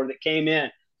store that came in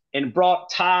and brought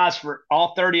ties for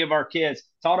all 30 of our kids,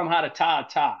 taught them how to tie a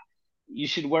tie. You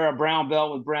should wear a brown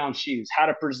belt with brown shoes, how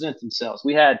to present themselves.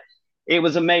 It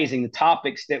was amazing. The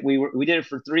topics that we did it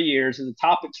for 3 years, and the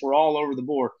topics were all over the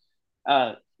board.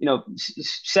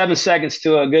 7 seconds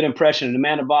to a good impression. And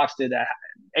Amanda Vox did that.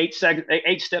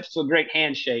 8 steps to a great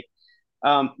handshake.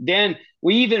 Then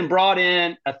we even brought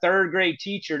in a 3rd grade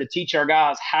teacher to teach our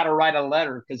guys how to write a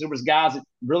letter, because there was guys that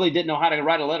really didn't know how to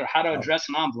write a letter, how to address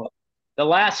an envelope. The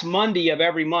last Monday of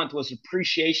every month was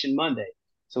Appreciation Monday.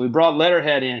 So we brought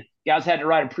letterhead in. Guys had to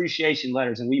write appreciation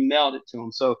letters, and we mailed it to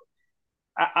them. So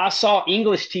I saw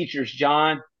English teachers,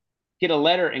 John, get a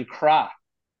letter and cry,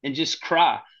 and just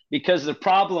cry, because the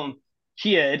problem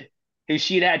kid who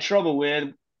she'd had trouble with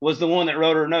was the one that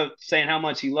wrote her a note saying how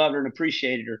much he loved her and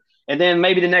appreciated her. And then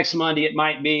maybe the next Monday it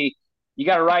might be you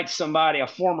got to write to somebody, a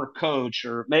former coach,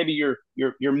 or maybe your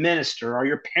minister or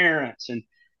your parents.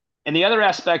 And the other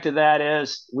aspect of that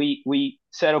is we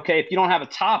said, okay, if you don't have a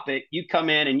topic, you come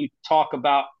in and you talk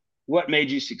about what made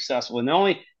you successful. And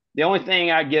the only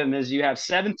thing I give them is you have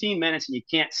 17 minutes and you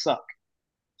can't suck.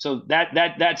 So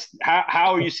that's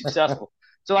how are you successful?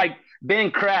 So like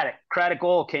Ben Craddock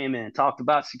Oil came in, talked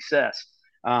about success.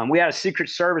 We had a Secret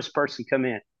Service person come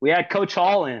in. We had Coach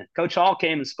Hall in. Coach Hall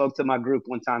came and spoke to my group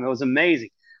one time. It was amazing.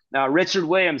 Now, Richard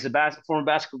Williams, former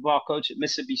basketball coach at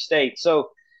Mississippi State. So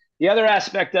the other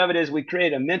aspect of it is we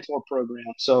created a mentor program.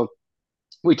 So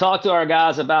we talked to our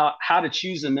guys about how to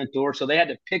choose a mentor. So they had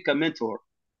to pick a mentor.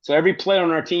 So every player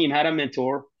on our team had a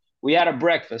mentor. We had a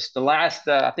breakfast. I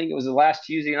think it was the last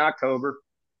Tuesday in October,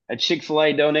 at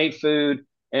Chick-fil-A, donate food.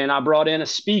 And I brought in a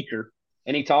speaker,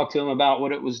 and he talked to them about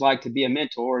what it was like to be a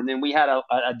mentor. And then we had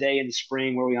a day in the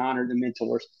spring where we honored the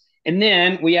mentors. And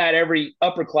then we had every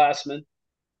upperclassman,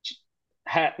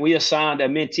 we assigned a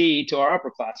mentee to our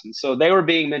upperclassmen. So they were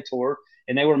being mentored,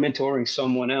 and they were mentoring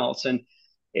someone else. And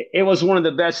it was one of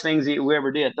the best things that we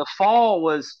ever did. The fall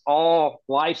was all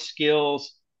life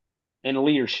skills and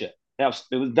leadership. That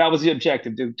was the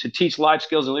objective, to teach life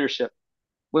skills and leadership.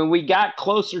 When we got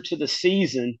closer to the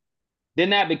season,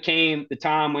 then that became the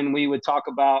time when we would talk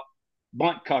about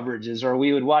bunt coverages, or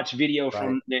we would watch video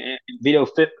from the video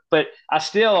fit. But I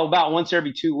still, about once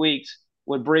every 2 weeks,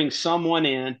 would bring someone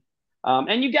in.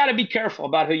 And you got to be careful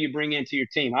about who you bring into your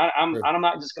team. I'm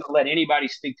not just going to let anybody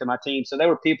speak to my team. So there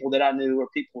were people that I knew, or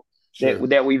people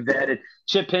that we vetted.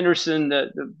 Chip Henderson,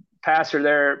 the pastor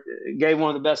there, gave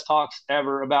one of the best talks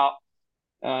ever about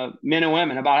men and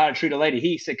women, about how to treat a lady.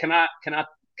 He said, "Can I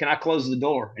close the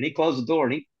door?" And he closed the door,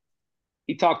 and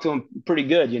he talked to him pretty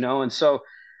good, And so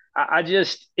and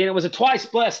it was a twice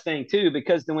blessed thing too,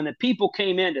 because then when the people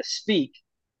came in to speak,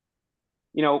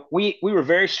 we were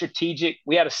very strategic.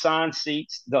 We had assigned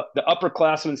seats. The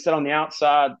upperclassmen sat on the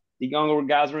outside. The younger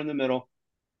guys were in the middle.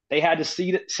 They had to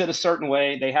sit a certain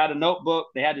way. They had a notebook.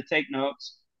 They had to take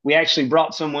notes. We actually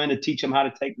brought someone to teach them how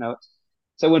to take notes.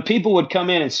 So when people would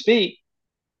come in and speak,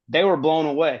 they were blown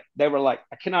away. They were like,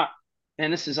 I cannot,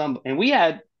 and this is, and we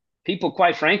had people,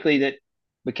 quite frankly, that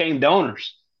became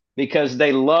donors because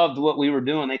they loved what we were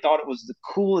doing. They thought it was the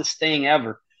coolest thing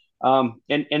ever.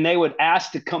 And they would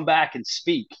ask to come back and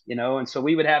speak, and so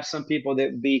we would have some people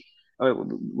that would be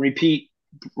repeat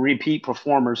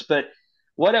performers. But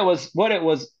what it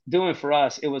was doing for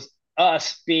us, it was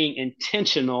us being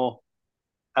intentional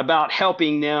about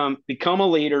helping them become a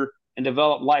leader and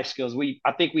develop life skills.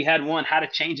 I think we had one, how to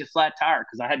change a flat tire,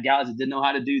 because I had guys that didn't know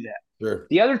how to do that. Sure.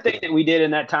 The other thing that we did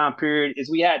in that time period is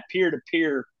we had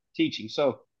peer-to-peer teaching.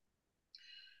 So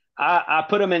I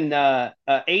put them in 8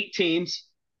 teams,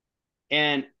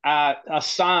 and I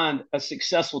assigned a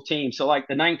successful team. So like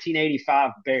the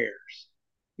 1985 Bears,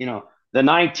 the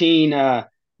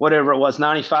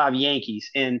 95 Yankees,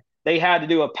 and they had to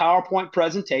do a PowerPoint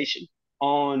presentation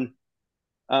on,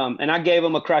 and I gave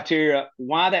them a criteria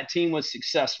why that team was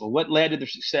successful, what led to their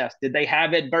success. Did they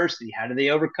have adversity? How did they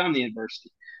overcome the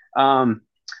adversity?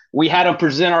 We had them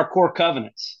present our core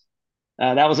covenants.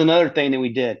 That was another thing that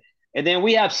we did. And then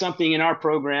we have something in our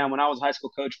program when I was a high school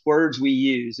coach, words we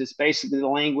use. It's basically the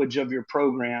language of your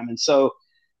program. And so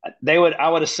I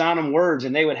would assign them words,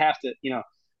 and they would have to,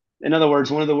 in other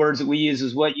words, one of the words that we use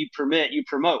is what you permit, you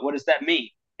promote. What does that mean?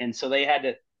 And so they had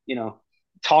to,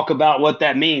 talk about what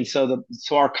that means. So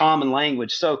our common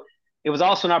language. So it was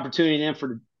also an opportunity then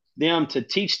for them to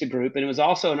teach the group. And it was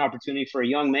also an opportunity for a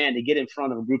young man to get in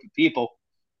front of a group of people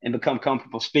and become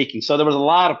comfortable speaking. So there was a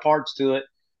lot of parts to it,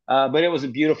 but it was a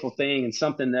beautiful thing, and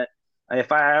something that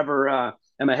if I ever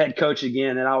am a head coach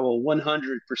again, that I will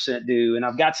 100% do. And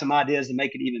I've got some ideas to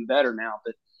make it even better now,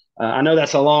 but I know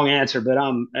that's a long answer, but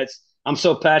I'm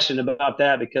so passionate about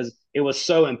that because it was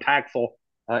so impactful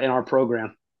in our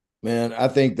program. Man, I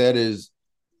think that is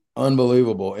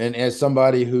unbelievable. And as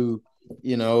somebody who,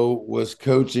 was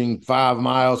coaching 5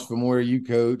 miles from where you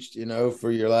coached, for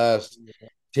your last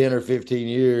 10 or 15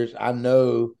 years, I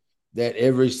know that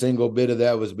every single bit of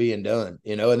that was being done,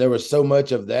 and there was so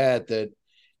much of that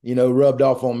rubbed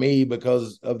off on me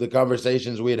because of the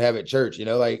conversations we'd have at church,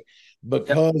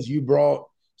 because you brought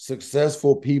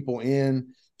successful people in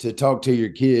to talk to your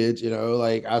kids,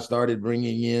 I started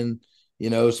bringing in,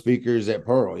 speakers at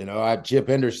Pearl, Chip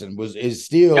Henderson is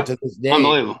still to this day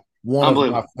one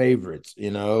of my favorites,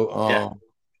 and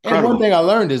one thing I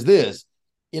learned is this,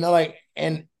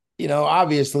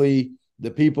 obviously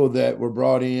the people that were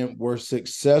brought in were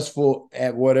successful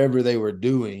at whatever they were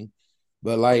doing,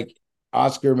 but like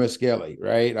Oscar Miskelly,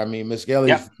 right? I mean,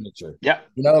 Miskelly's furniture. Yeah.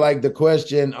 The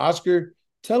question, Oscar,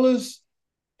 tell us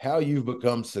how you've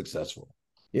become successful.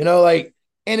 And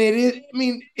it is,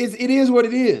 it is what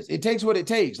it is. It takes what it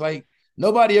takes. Like,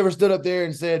 nobody ever stood up there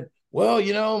and said, well,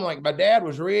 my dad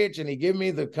was rich and he gave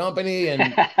me the company,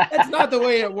 and that's not the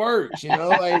way it works,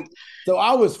 so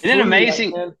I was. Isn't it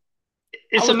amazing?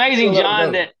 It's amazing,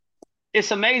 John,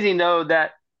 it's amazing though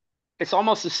that it's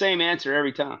almost the same answer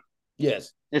every time.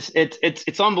 Yes.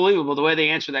 It's unbelievable the way they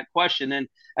answer that question. And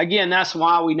again, that's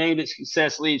why we named it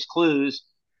Success Leaves Clues,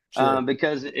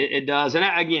 because it does. And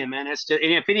again, man, and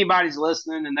if anybody's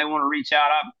listening and they want to reach out,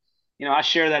 I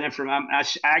share that information. I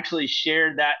actually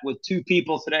shared that with 2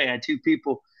 people today. I had 2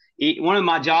 people. One of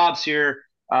my jobs here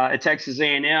at Texas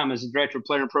A&M as the director of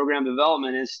player and program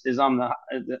development is I'm the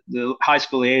high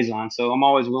school liaison. So I'm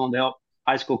always willing to help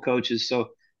high school coaches. So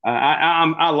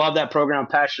I love that program. I'm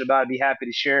passionate about it. I'd be happy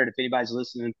to share it if anybody's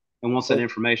listening and wants that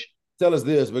information. Tell us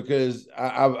this, because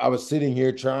I was sitting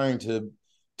here trying to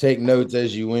take notes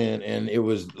as you went, and it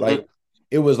was like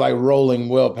rolling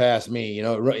well past me.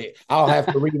 I'll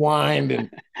have to rewind, and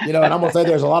and I'm gonna say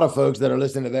there's a lot of folks that are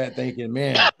listening to that thinking,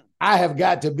 man, I have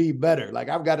got to be better. Like,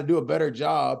 I've got to do a better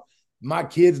job. My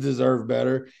kids deserve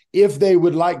better. If they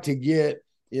would like to get,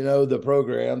 the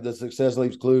program, the Success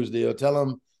Leaves Clues deal,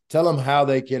 tell them how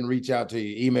they can reach out to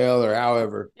you, email or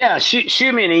however. Yeah,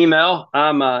 shoot me an email.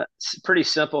 I'm pretty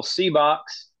simple. CBOX,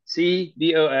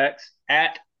 CBOX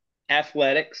at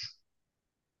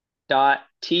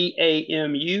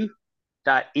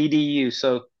athletics.tamu.edu.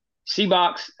 So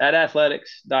CBOX at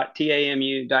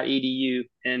athletics.tamu.edu.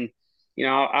 And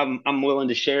I'm willing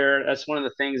to share. That's one of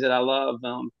the things that I love.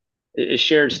 Is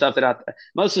shared stuff that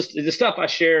most of the stuff I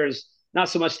share is not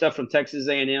so much stuff from Texas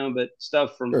A&M, but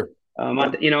stuff from,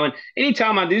 and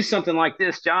anytime I do something like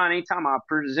this, John, anytime I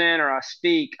present or I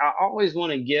speak, I always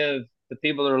want to give the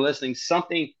people that are listening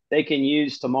something they can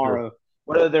use tomorrow,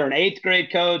 whether they're an 8th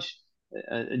grade coach,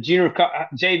 a junior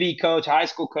JV coach, high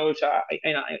school coach. I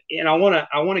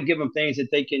want to give them things that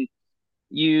they can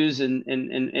use and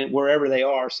wherever they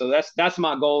are. So that's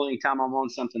my goal anytime I'm on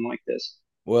something like this.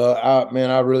 Well, man,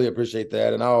 I really appreciate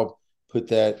that, and I'll put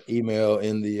that email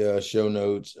in the show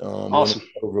notes when it's Awesome.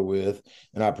 over with.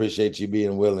 And I appreciate you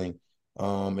being willing,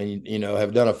 and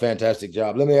have done a fantastic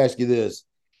job. Let me ask you this: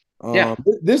 Yeah.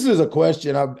 this is a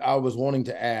question I was wanting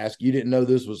to ask. You didn't know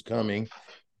this was coming,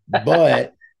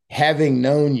 but having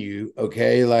known you,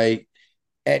 okay, like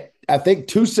at I think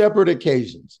two separate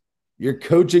occasions, you're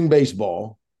coaching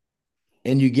baseball,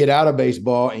 and you get out of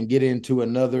baseball and get into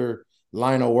another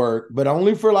line of work, but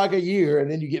only for like a year, and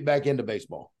then you get back into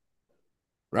baseball,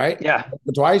 right? Yeah.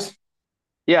 Twice.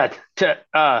 Yeah.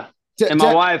 And my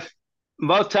T- wife,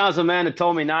 both times Amanda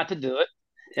told me not to do it.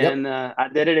 yep. And I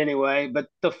did it anyway. But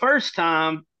the first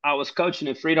time I was coaching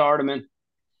at Frieda Hardeman,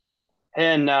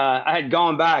 and I had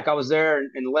gone back. I was there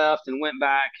and left and went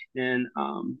back. And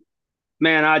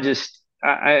man,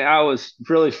 I was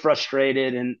really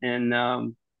frustrated. And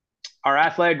our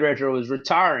athletic director was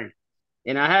retiring.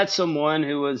 And I had someone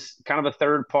who was kind of a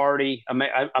third party,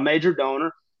 a major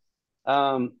donor,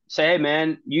 say, hey,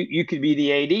 man, you could be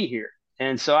the AD here.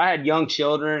 And so I had young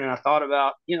children, and I thought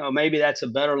about, maybe that's a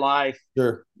better life,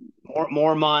 Sure.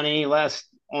 more money, less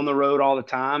on the road all the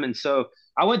time. And so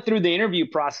I went through the interview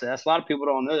process. A lot of people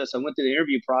don't know this. I went through the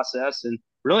interview process and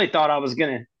really thought I was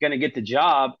gonna get the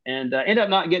job, and ended up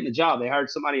not getting the job. They hired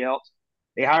somebody else.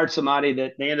 They hired somebody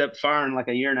that they ended up firing like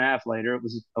a year and a half later. It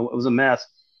was a mess.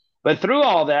 But through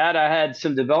all that, I had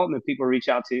some development people reach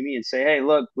out to me and say, "Hey,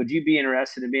 look, would you be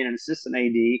interested in being an assistant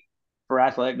AD for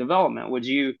athletic development? Would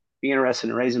you be interested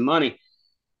in raising money?"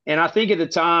 And I think at the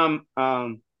time,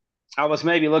 I was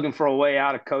maybe looking for a way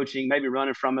out of coaching, maybe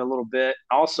running from it a little bit.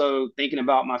 Also thinking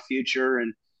about my future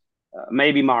and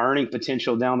maybe my earning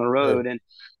potential down the Sure. road. And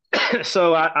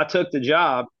so I took the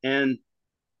job, and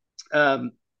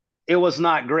um, it was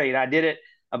not great. I did it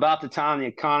about the time the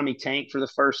economy tanked for the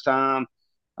first time.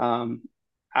 Um,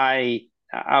 I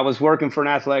I was working for an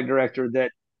athletic director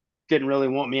that didn't really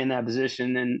want me in that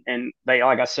position, and they,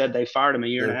 like I said, they fired him a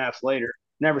year and a Sure. half later.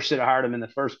 Never should have hired him in the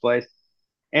first place.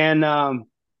 And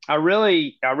I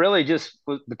really just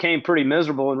became pretty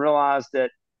miserable and realized that,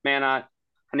 man, I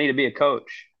need to be a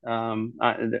coach.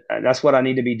 That's what I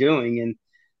need to be doing,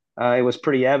 and it was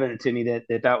pretty evident to me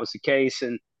that was the case.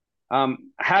 And I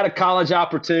had a college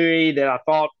opportunity that I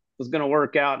thought was going to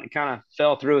work out, and it kind of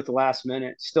fell through at the last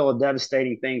minute. Still a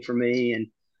devastating thing for me,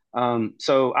 and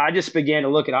so I just began to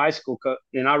look at high school,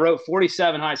 and I wrote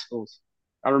 47 high schools.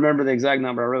 I remember the exact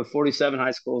number. I wrote 47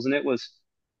 high schools, and it was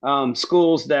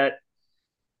schools that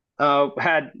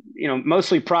had,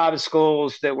 mostly private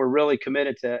schools that were really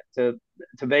committed to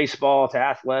baseball, to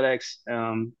athletics,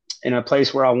 in a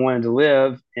place where I wanted to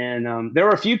live. And there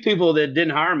were a few people that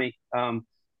didn't hire me.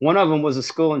 One of them was a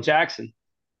school in Jackson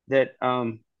that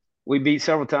we beat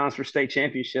several times for state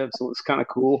championships, so it was kind of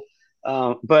cool.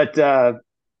 But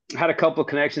had a couple of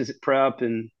connections at Prep,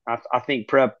 and I think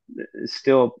Prep is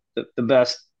still the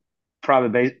best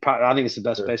private base. I think it's the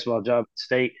best Sure. baseball job in the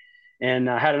state, and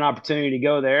I had an opportunity to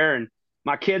go there. And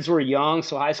my kids were young,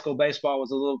 so high school baseball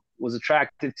was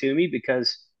attractive to me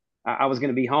because I was going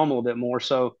to be home a little bit more.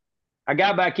 So I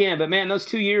got back in. But man, those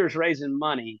 2 years raising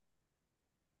money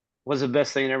was the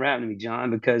best thing that ever happened to me, John,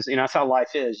 because that's how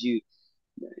life is.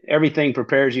 Everything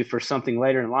prepares you for something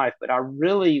later in life. But I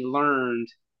really learned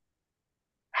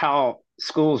how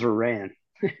schools are ran.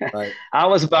 Right. I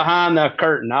was behind the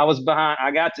curtain.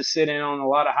 I got to sit in on a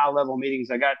lot of high level meetings.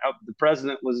 The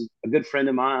president was a good friend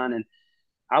of mine, and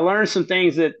I learned some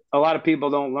things that a lot of people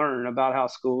don't learn about how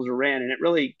schools are ran. And it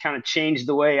really kind of changed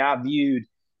the way I viewed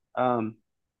um,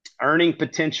 earning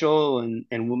potential and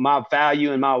my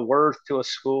value and my worth to a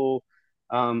school.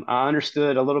 I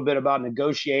understood a little bit about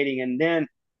negotiating. And then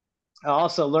I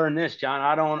also learned this, John.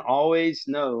 I don't always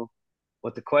know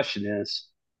what the question is,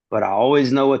 but I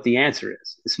always know what the answer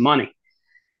is. It's money.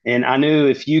 And I knew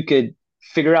if you could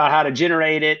figure out how to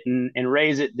generate it and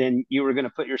raise it, then you were going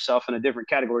to put yourself in a different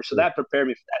category. So Sure. that prepared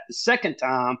me for that. The second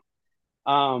time,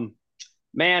 um,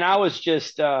 man, I was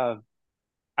just I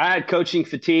had coaching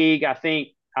fatigue. I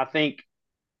think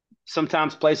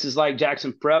sometimes places like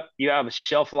Jackson Prep, you have a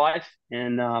shelf life,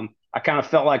 and I kind of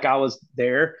felt like I was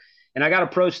there. And I got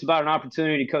approached about an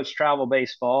opportunity to coach travel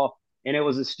baseball, and it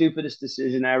was the stupidest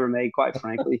decision I ever made, quite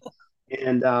frankly.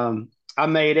 And I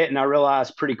made it, and I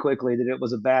realized pretty quickly that it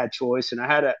was a bad choice. And I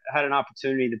had an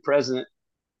opportunity. The president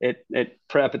at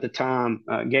Prep at the time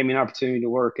gave me an opportunity to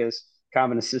work as kind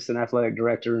of an assistant athletic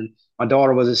director, and my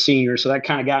daughter was a senior, so that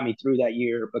kind of got me through that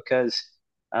year because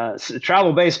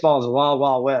travel baseball is a wild,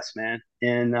 wild west, man.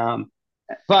 And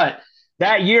but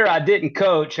that year I didn't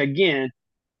coach again.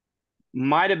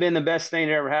 might have been the best thing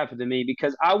that ever happened to me,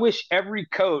 because I wish every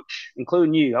coach,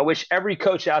 including you, I wish every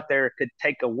coach out there could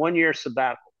take a 1-year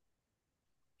sabbatical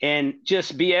and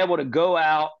just be able to go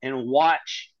out and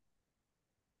watch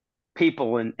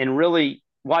people and really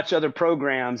watch other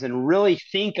programs and really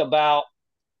think about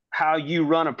how you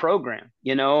run a program,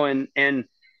 and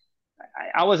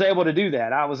I was able to do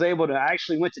that. I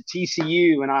actually went to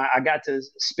TCU, and I got to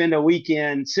spend a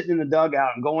weekend sitting in the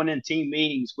dugout and going in team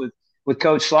meetings with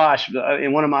Coach Slosh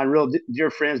and one of my real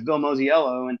dear friends, Bill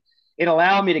Mosiello. And it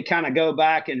allowed me to kind of go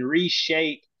back and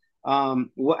reshape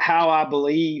how I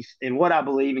believe and what I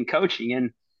believe in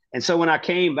coaching. And so when I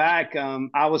came back,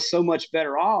 I was so much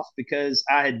better off because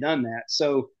I had done that.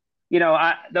 So,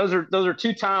 those are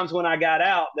two times when I got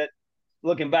out that,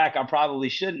 looking back, I probably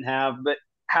shouldn't have. But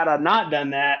had I not done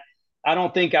that, I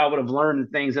don't think I would have learned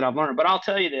the things that I've learned. But I'll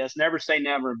tell you this, never say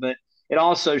never. But it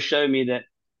also showed me that,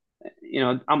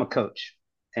 I'm a coach,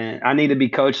 and I need to be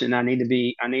coaching. I need to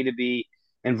be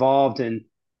involved in,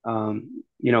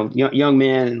 young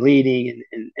men, and leading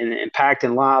and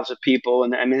impacting lives of people.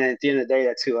 And I mean, at the end of the day,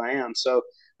 that's who I am. So,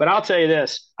 but I'll tell you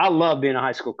this, I love being a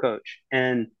high school coach,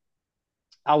 and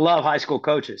I love high school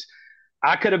coaches.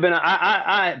 I could have been,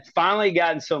 I had finally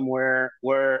gotten somewhere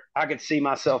where I could see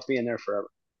myself being there forever.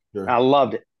 Sure. I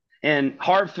loved it. And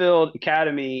Hartfield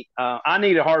Academy, I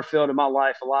needed Hartfield in my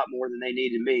life a lot more than they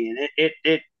needed me. And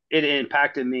it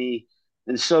impacted me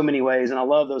in so many ways. And I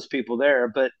love those people there.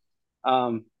 But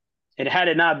had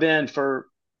it not been for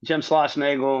Jim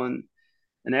Schlossnagle and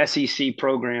an SEC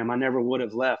program, I never would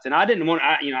have left. And I didn't want,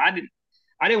 I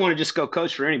didn't want to just go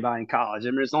coach for anybody in college. I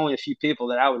mean, there's only a few people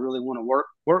that I would really want to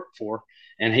work for,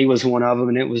 and he was one of them.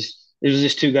 And it was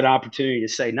just too good an opportunity to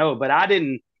say no. But I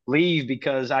didn't leave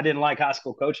because I didn't like high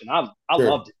school coaching. I Sure.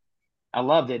 loved it. I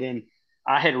loved it, and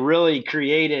I had really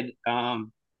created. I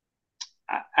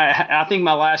think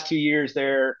my last 2 years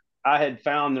there, I had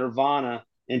found nirvana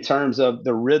in terms of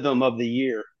the rhythm of the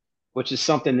year, which is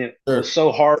something that Sure. was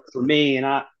so hard for me, and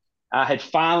I had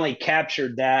finally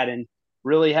captured that and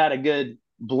really had a good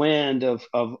blend of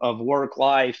work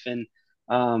life. And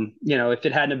if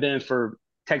it hadn't been for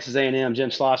Texas A&M,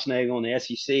 Jim Schlossnagle, and the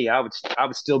SEC, I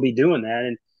would still be doing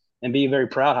that and be a very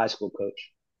proud high school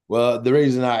coach. Well, the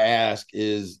reason I ask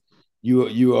is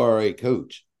you are a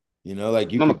coach.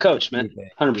 Like I'm a coach, man,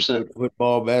 100%.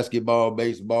 Football, basketball,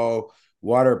 baseball,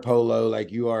 water polo,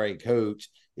 like you are a coach.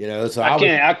 So I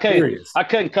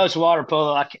couldn't coach water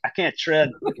polo. I can't tread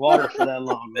water for that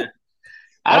long, man.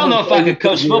 I don't know if I could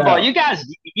coach football. You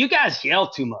guys yell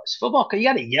too much. Football, you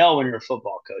got to yell when you're a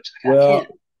football coach. Well,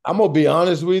 I'm gonna be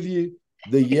honest with you.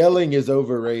 The yelling is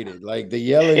overrated. Like the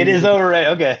yelling, it is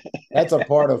overrated. Okay, that's a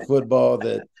part of football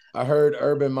that I heard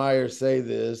Urban Meyer say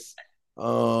this.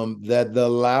 That the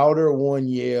louder one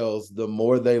yells, the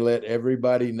more they let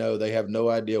everybody know they have no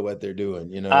idea what they're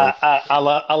doing. I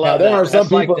love. Now, there are some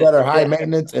people that are high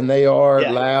maintenance and they are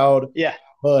loud. Yeah,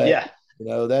 but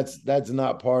that's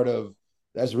not part of.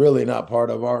 That's really not part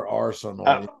of our arsenal.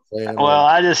 And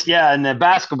the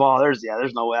basketball, there's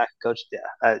no way I could coach.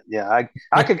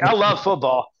 I could. I love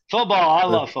football. I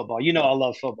love football. I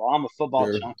love football. I'm a football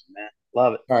junkie, man.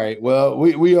 Love it. All right. Well,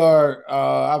 we are.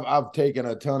 I've taken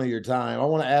a ton of your time. I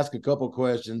want to ask a couple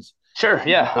questions. Sure.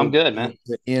 Yeah, I'm good, man.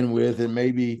 To end with, and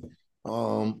maybe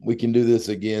we can do this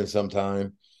again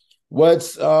sometime.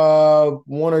 What's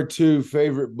one or two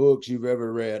favorite books you've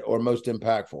ever read, or most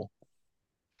impactful?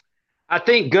 I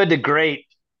think Good to Great,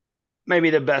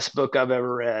 maybe the best book I've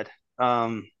ever read.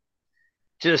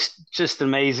 Just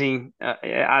amazing.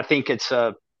 I think it's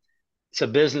a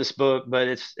business book, but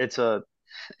it's a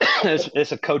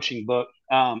it's a coaching book.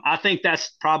 I think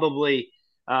that's probably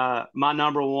my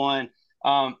number one.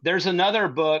 There's another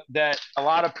book that a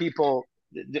lot of people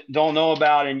don't know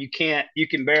about, and you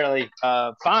can barely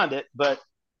find it, but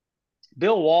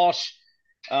Bill Walsh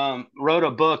wrote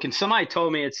a book, and somebody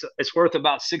told me it's worth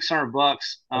about $600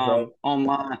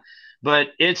 online, but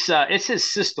it's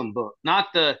his system book,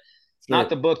 not the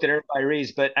book that everybody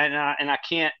reads. But I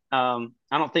can't I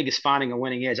don't think it's Finding a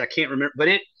Winning Edge. I can't remember, but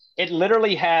it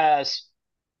literally has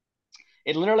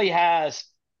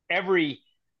every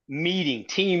meeting,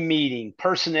 team meeting,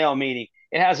 personnel meeting.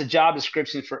 It has a job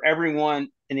description for everyone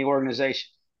in the organization.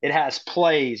 It has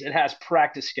plays. It has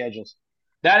practice schedules.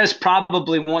 That is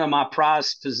probably one of my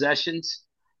prized possessions.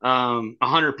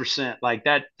 100%. Like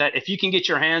that if you can get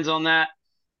your hands on that,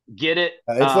 get it.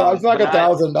 It's like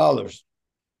 $1,000.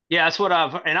 Yeah, that's what I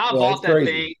bought that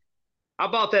thing. I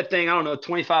bought that thing, I don't know,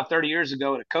 25, 30 years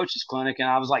ago at a coach's clinic, and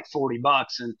I was like $40.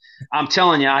 And I'm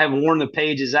telling you, I have worn the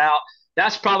pages out.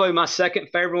 That's probably my second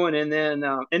favorite one. And then,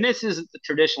 and this isn't the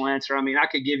traditional answer. I mean, I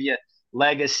could give you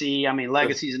Legacy. I mean,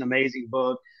 Legacy is an amazing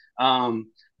book.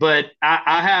 But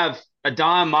I have a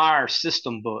Don Meyer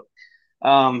system book.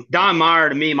 Don Meyer,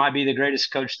 to me, might be the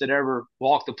greatest coach that ever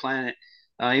walked the planet.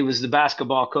 He was the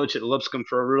basketball coach at Lipscomb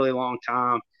for a really long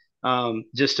time.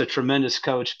 Just a tremendous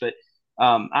coach. But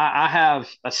I have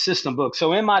a system book.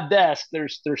 So in my desk,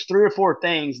 there's 3 or 4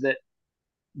 things that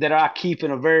I keep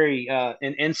in a very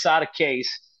inside a case.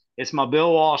 It's my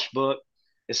Bill Walsh book,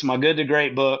 it's my Good to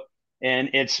Great book, and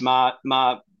it's my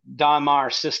Don Meyer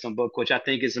system book, which I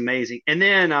think is amazing. And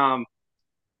then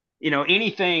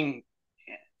anything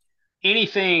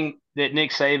that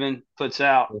Nick Saban puts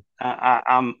out,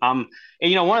 I'm and,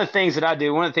 one of the things that I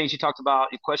do, one of the things you talked about,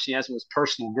 the question you asked me was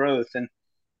personal growth, and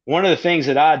one of the things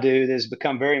that I do that has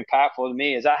become very impactful to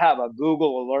me is I have a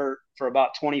Google alert for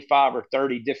about 25 or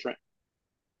 30 different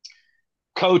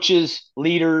coaches,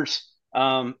 leaders.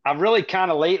 I've really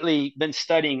kind of lately been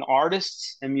studying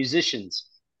artists and musicians.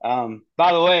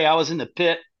 By the way, I was in the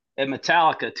pit at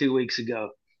Metallica 2 weeks ago.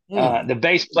 The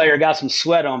bass player got some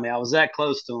sweat on me. I was that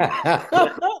close to him.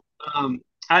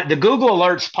 But, the Google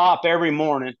alerts pop every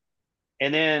morning,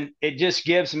 and then it just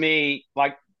gives me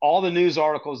like all the news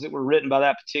articles that were written by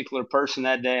that particular person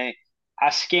that day. I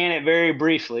scan it very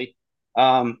briefly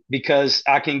because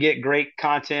I can get great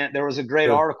content. There was a great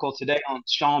article today on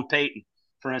Sean Payton,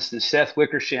 for instance, Seth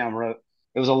Wickersham wrote.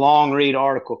 It was a long read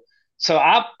article. So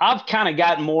I've kind of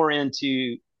gotten more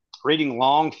into reading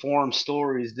long form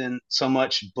stories than so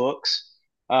much books.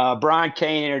 Brian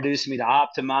Kane introduced me to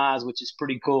Optimize, which is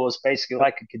pretty cool. It's basically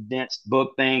like a condensed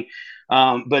book thing.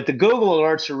 But the Google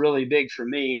alerts are really big for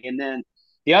me. And then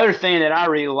the other thing that I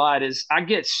read a lot is I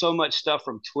get so much stuff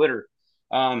from Twitter.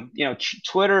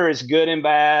 Twitter is good and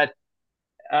bad.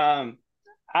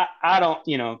 I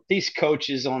don't, these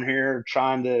coaches on here are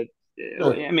trying to,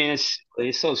 I mean,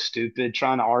 it's so stupid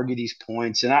trying to argue these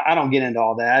points. And I don't get into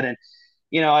all that. And,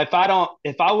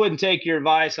 if I wouldn't take your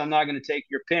advice, I'm not going to take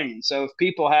your opinion. So if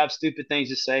people have stupid things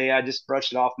to say, I just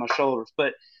brush it off my shoulders.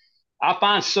 But I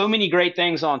find so many great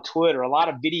things on Twitter, a lot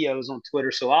of videos on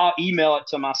Twitter. So I'll email it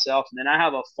to myself, and then I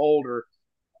have a folder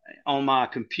on my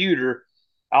computer.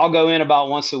 I'll go in about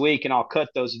once a week and I'll cut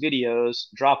those videos,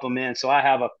 drop them in. So I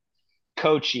have a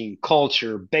coaching,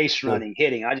 culture, base running,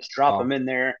 hitting. I just drop them in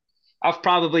there. I've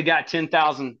probably got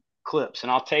 10,000 clips,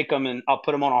 and I'll take them and I'll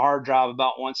put them on a hard drive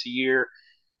about once a year.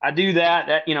 I do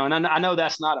that, and I know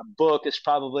that's not a book. It's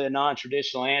probably a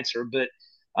non-traditional answer, but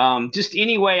just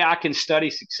any way I can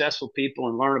study successful people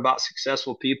and learn about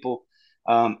successful people.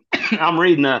 I'm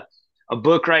reading a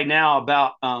book right now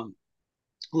about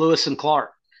Lewis and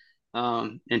Clark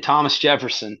and Thomas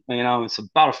Jefferson. It's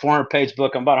about a 400-page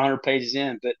book. I'm about 100 pages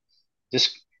in, but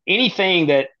just anything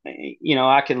that,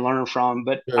 I can learn from.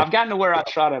 But I've gotten to where I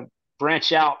try to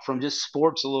branch out from just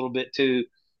sports a little bit too.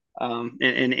 And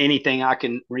anything I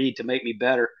can read to make me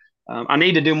better. I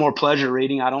need to do more pleasure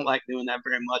reading. I don't like doing that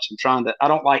very much. I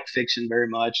don't like fiction very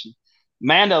much.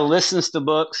 Amanda listens to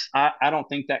books. I don't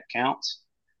think that counts.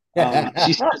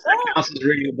 She says that counts as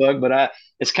reading a book, but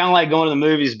it's kind of like going to the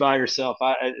movies by yourself.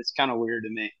 It's kind of weird to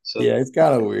me. So yeah, it's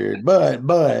kind of weird, but I'm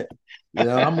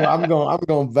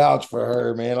going to vouch for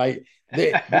her, man. Like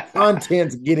the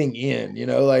content's getting in,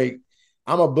 like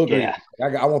I'm a booker. Yeah.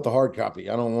 I want the hard copy.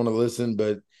 I don't want to listen,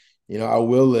 but I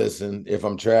will listen if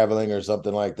I'm traveling or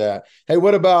something like that. Hey,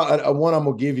 what about a one I'm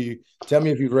gonna give you? Tell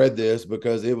me if you've read this,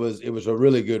 because it was a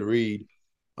really good read.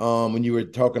 When you were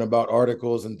talking about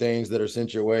articles and things that are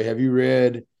sent your way, have you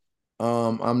read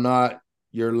 "I'm Not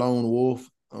Your Lone Wolf"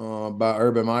 by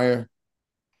Urban Meyer?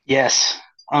 Yes,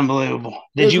 unbelievable.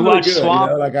 Did you watch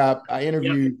Swamp? I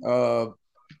interviewed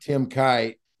Tim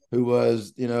Kite, who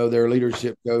was their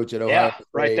leadership coach at Ohio State.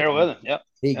 Right there with him. Yep.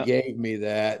 He gave me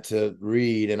that to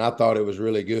read, and I thought it was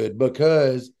really good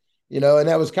because, and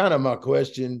that was kind of my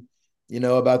question,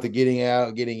 about the getting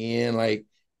out, getting in. Like,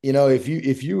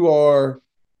 if you are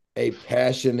a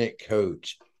passionate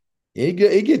coach, it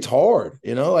gets hard,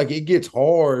 it gets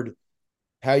hard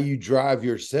how you drive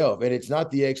yourself. And it's not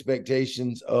the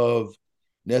expectations of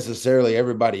necessarily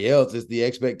everybody else. It's the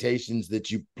expectations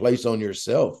that you place on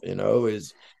yourself,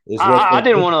 is I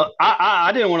didn't want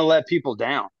to let people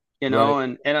down.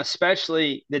 And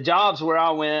especially the jobs where I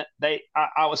went,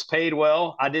 I was paid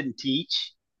well. I didn't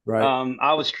teach. Right.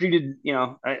 I was treated,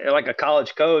 like a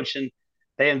college coach, and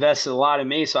they invested a lot in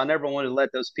me. So I never wanted to let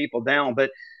those people down. But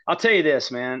I'll tell you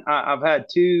this, man, I've had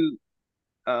 2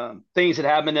 things that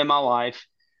happened in my life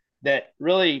that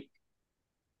really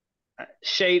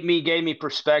shaped me, gave me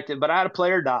perspective. But I had a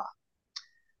player die.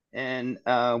 And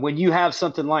when you have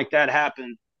something like that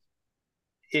happen,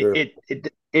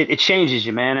 it changes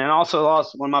you, man. And I also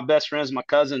lost one of my best friends, my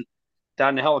cousin, died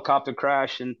in a helicopter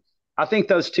crash. And I think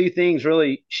those two things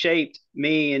really shaped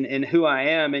me and who I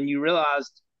am. And you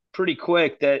realized pretty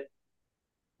quick that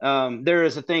there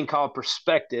is a thing called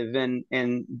perspective,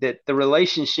 and that the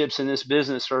relationships in this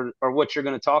business are what you're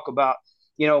going to talk about.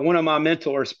 One of my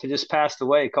mentors just passed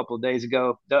away a couple of days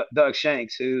ago, Doug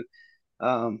Shanks, who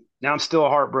now I'm still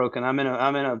heartbroken. I'm in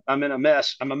a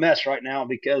mess. I'm a mess right now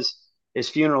because his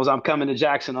funerals. I'm coming to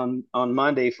Jackson on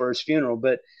Monday for his funeral.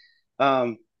 But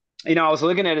I was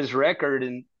looking at his record,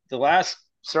 and the last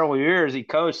several years he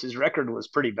coached, his record was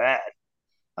pretty bad.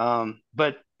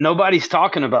 But nobody's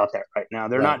talking about that right now.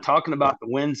 They're not talking about the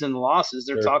wins and the losses.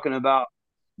 They're talking about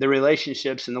the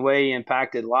relationships and the way he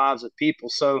impacted lives of people.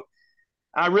 So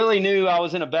I really knew I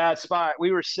was in a bad spot.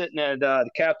 We were sitting at the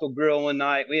Capitol Grill one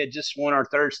night. We had just won our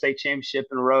third state championship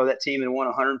in a row. That team had won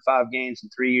 105 games in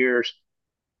 3 years,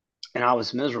 and I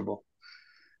was miserable.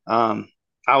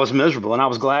 I was miserable, and I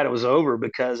was glad it was over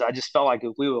because I just felt like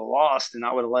if we would have lost, and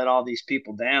I would have let all these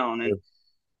people down. And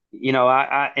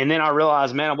and then I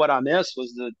realized, man, what I missed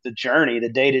was the journey,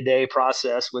 the day-to-day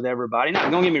process with everybody. Now,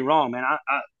 don't get me wrong, man.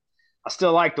 I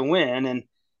still like to win, and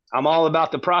I'm all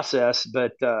about the process,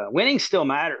 but winning still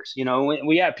matters.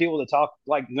 We have people that talk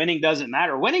like winning doesn't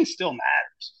matter. Winning still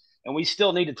matters, and we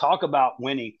still need to talk about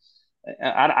winning.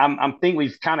 I think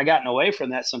we've kind of gotten away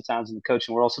from that sometimes in the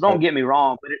coaching world. So don't get me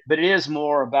wrong, but it is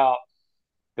more about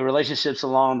the relationships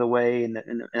along the way, and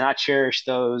I cherish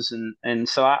those, and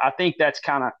so I think that's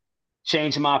kind of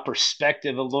changed my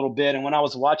perspective a little bit. And when I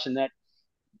was watching that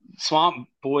Swamp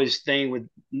Boys thing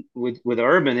with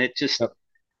Urban, it just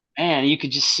man, you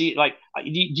could just see like, do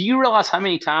you realize how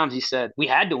many times he said we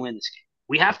had to win this game?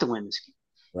 We have to win this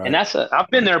game, and I've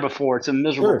been there before. It's a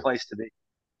miserable place to be.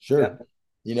 Sure.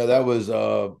 Yeah. That was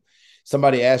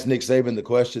somebody asked Nick Saban the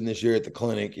question this year at the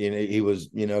clinic, and he was,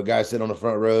 a guy sitting on the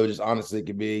front row, just honestly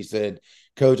could be. He said,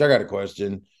 "Coach, I got a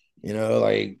question.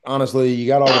 Like honestly, you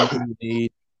got all the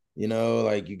money you need.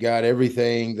 Like you got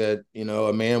everything that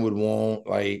a man would want.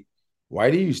 Like, why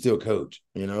do you still coach?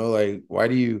 Like why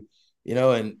do you,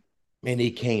 and man, he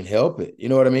can't help it. You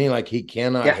know what I mean? Like he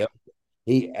cannot help it.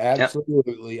 He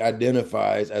absolutely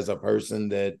identifies as a person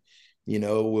that."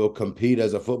 Will compete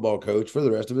as a football coach for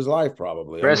the rest of his life,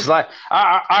 probably. Rest of his life.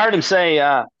 I heard him say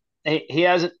he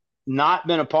hasn't not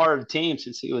been a part of the team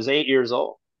since he was 8 years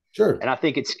old. Sure. And I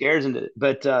think it scares him.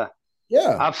 But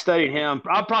I've studied him.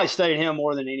 I've probably studied him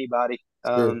more than anybody.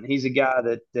 Sure. He's a guy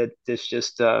that's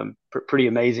just pretty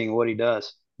amazing what he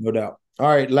does. No doubt. All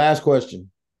right, last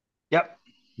question. Yep.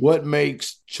 What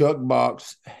makes Chuck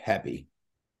Box happy?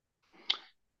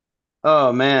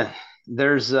 Oh, man.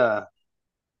 There's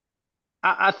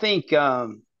I think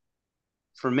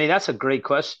for me, that's a great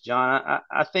question, John.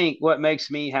 I think what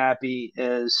makes me happy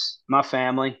is my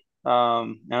family.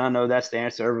 And I know that's the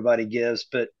answer everybody gives,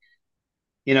 but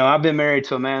I've been married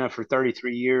to Amanda for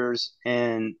 33 years,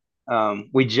 and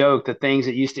we joke the things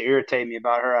that used to irritate me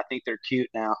about her, I think they're cute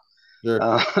now.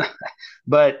 Sure.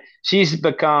 But she's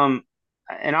become,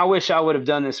 and I wish I would have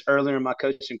done this earlier in my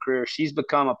coaching career. She's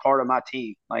become a part of my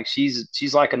team. Like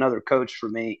she's like another coach for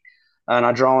me. And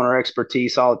I draw on her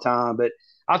expertise all the time. But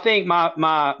I think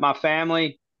my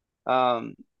family,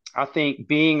 I think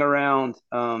being around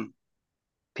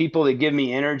people that give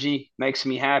me energy makes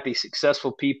me happy.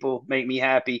 Successful people make me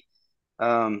happy.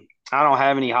 I don't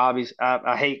have any hobbies.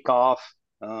 I hate golf.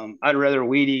 I'd rather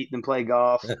weed eat than play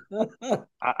golf.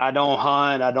 I don't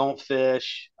hunt. I don't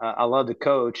fish. I love to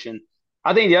coach. And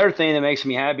I think the other thing that makes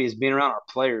me happy is being around our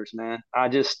players, man. I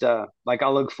just I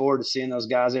look forward to seeing those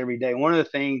guys every day. One of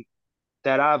the things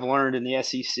that I've learned in the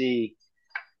SEC,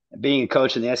 being a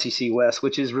coach in the SEC West,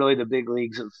 which is really the big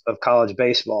leagues of college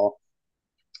baseball,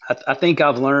 I think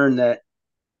I've learned that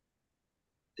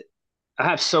I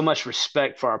have so much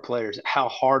respect for our players, how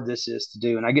hard this is to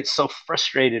do. And I get so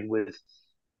frustrated with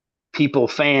people,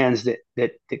 fans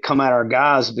that come at our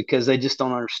guys because they just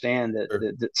don't understand that.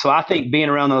 Sure. So I think being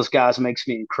around those guys makes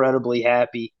me incredibly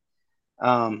happy.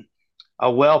 A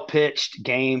well-pitched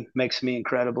game makes me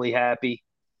incredibly happy.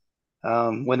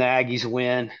 When the Aggies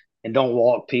win and don't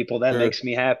walk people, that makes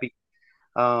me happy.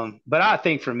 But I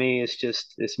think for me,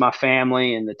 it's my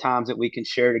family and the times that we can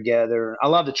share together. I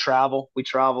love to travel. We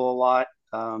travel a lot.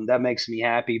 That makes me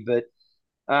happy. But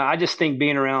I just think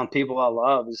being around people I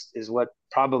love is what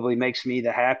probably makes me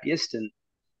the happiest, and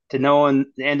to know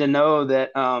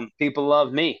that people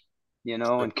love me,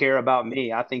 and care about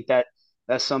me. I think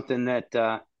that's something that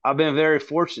I've been very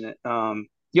fortunate.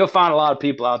 You'll find a lot of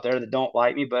people out there that don't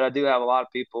like me, but I do have a lot of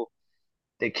people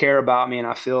that care about me, and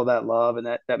I feel that love, and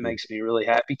that makes me really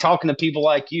happy. Talking to people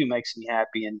like you makes me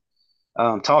happy, and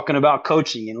talking about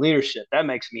coaching and leadership, that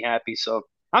makes me happy. So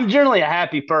I'm generally a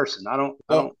happy person.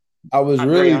 I was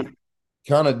really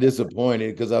kind of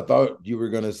disappointed because I thought you were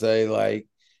going to say like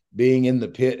being in the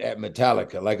pit at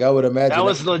Metallica. Like I would imagine That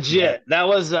was legit. That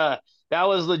was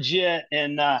legit.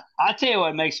 And I tell you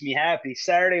what makes me happy.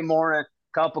 Saturday morning,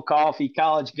 cup of coffee,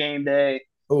 college game day.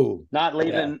 Oh, Not yeah,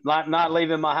 leaving, not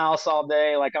leaving my house all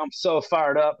day. Like I'm so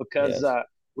fired up because yes,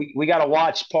 we got a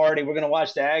watch party. We're gonna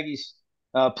watch the Aggies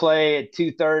play at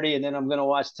 2:30, and then I'm gonna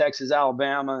watch Texas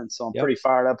Alabama, and so I'm yep, pretty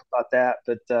fired up about that.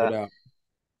 But no doubt.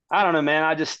 I don't know, man.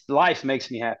 I just life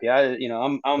makes me happy.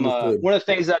 I'm Understood. one of the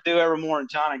things I do every morning,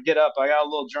 John. I get up, I got a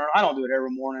little journal. I don't do it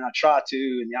every morning. I try to,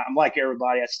 and yeah, I'm like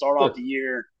everybody. I start off Sure. the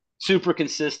year super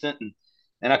consistent,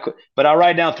 but I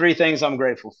write down three things I'm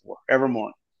grateful for every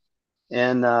morning,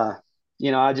 and I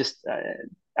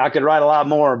could write a lot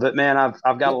more, but man,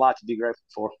 I've got a lot to be grateful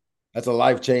for. That's a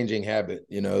life-changing habit,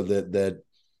 that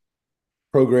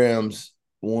programs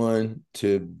one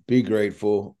to be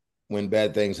grateful when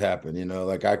bad things happen.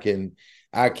 Like I can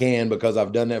because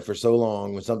I've done that for so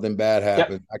long. When something bad Yep,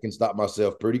 happens, I can stop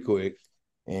myself pretty quick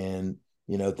and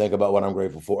think about what I'm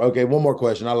grateful for. Okay, one more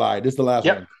question. I lied. This is the last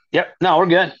yep, one. yep. No, we're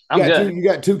good. I'm good. You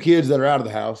got two kids that are out of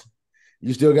the house.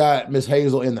 You still got Miss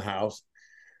Hazel in the house.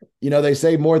 They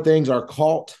say more things are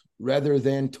caught rather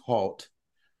than taught.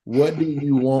 What do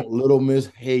you want little Miss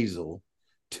Hazel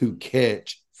to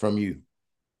catch from you?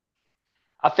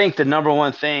 I think the number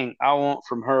one thing I want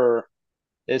from her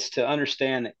is to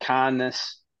understand that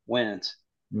kindness wins.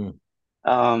 Mm,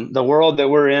 The world that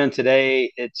we're in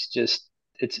today, it's just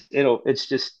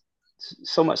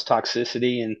so much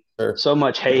toxicity and sure. so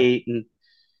much hate, and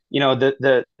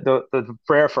the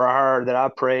prayer for her that I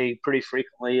pray pretty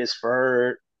frequently is for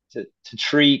her to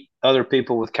treat other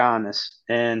people with kindness,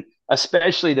 and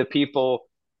especially the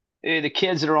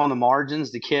kids that are on the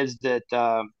margins, the kids that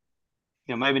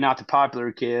maybe not the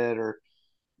popular kid, or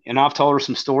and I've told her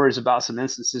some stories about some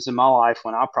instances in my life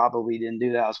when I probably didn't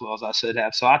do that as well as I should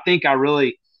have. So I think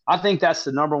that's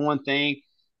the number one thing.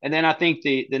 And then I think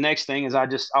the next thing is I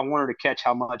want her to catch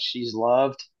how much she's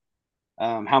loved,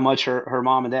 how much her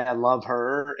mom and dad love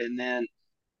her, and then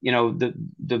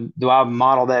do I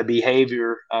model that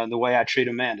behavior the way I treat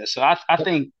Amanda. So I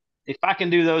think if I can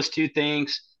do those two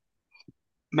things,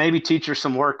 maybe teach her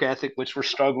some work ethic, which we're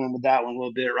struggling with that one a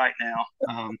little bit right now.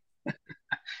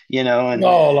 And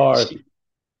Oh, Lord. she,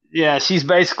 yeah, she's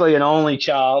basically an only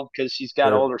child because she's got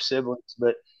Sure. older siblings.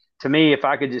 But to me, if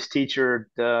I could just teach her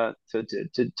to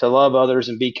love others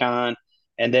and be kind,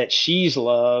 and that she's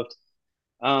loved,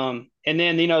 and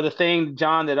then the thing,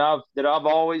 John, that I've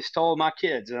always told my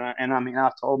kids, and I mean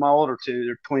I've told my older two,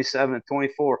 they're 27 and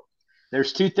 24.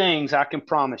 There's two things I can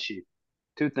promise you.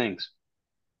 Two things.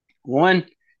 One,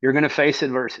 you're going to face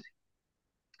adversity.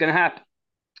 It's going to happen.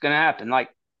 It's going to happen. Like,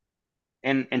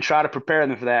 and try to prepare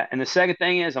them for that. And the second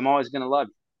thing is, I'm always going to love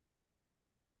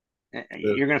you.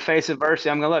 Sure. You're going to face adversity.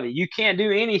 I'm going to love you. You can't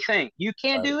do anything. You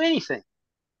can't Right. do anything.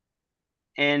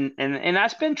 And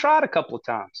that's been tried a couple of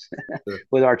times Sure.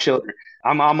 with our children.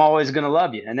 I'm always going to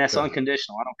love you, and that's Sure.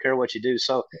 unconditional. I don't care what you do.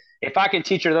 So if I can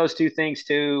teach her those two things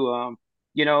too,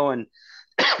 and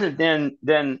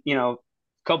then a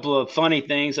couple of funny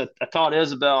things. I taught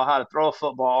Isabel how to throw a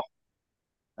football,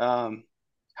 how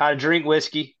to drink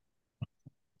whiskey,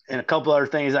 and a couple other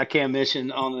things I can't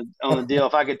mention on the deal.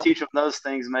 If I could teach them those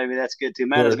things, maybe that's good too.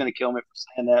 Amanda's Sure. going to kill me for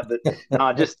saying that, but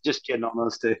no, just kidding on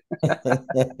those two.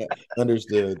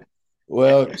 Understood.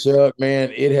 Well, Chuck,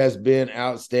 man, it has been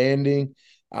outstanding.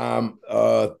 I'm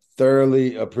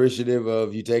thoroughly appreciative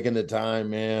of you taking the time,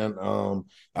 man.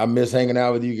 I miss hanging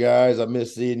out with you guys. I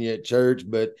miss seeing you at church,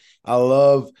 but I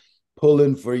love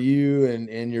pulling for you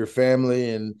and your family.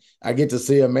 And I get to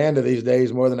see Amanda these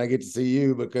days more than I get to see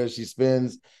you because she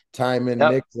spends time in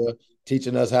Yep. Nixa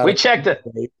teaching us how We to check the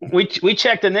communicate. we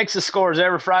check the Nixa scores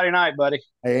every Friday night, buddy.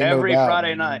 Hey, ain't no Every doubt,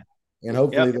 Friday night. man. And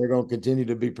hopefully Yep. they're going to continue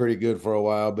to be pretty good for a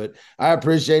while. But I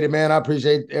appreciate it, man. I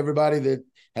appreciate everybody that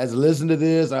has listened to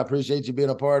this. I appreciate you being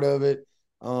a part of it.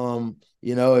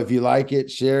 If you like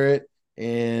it, share it.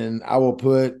 And I will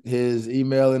put his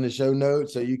email in the show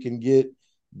notes so you can get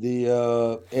the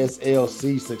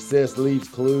SLC Success Leaves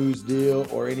Clues deal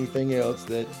or anything else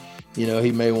that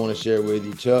he may want to share with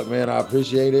you. Chuck, man, I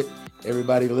appreciate it.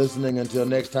 Everybody listening, until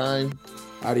next time,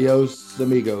 adios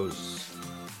amigos.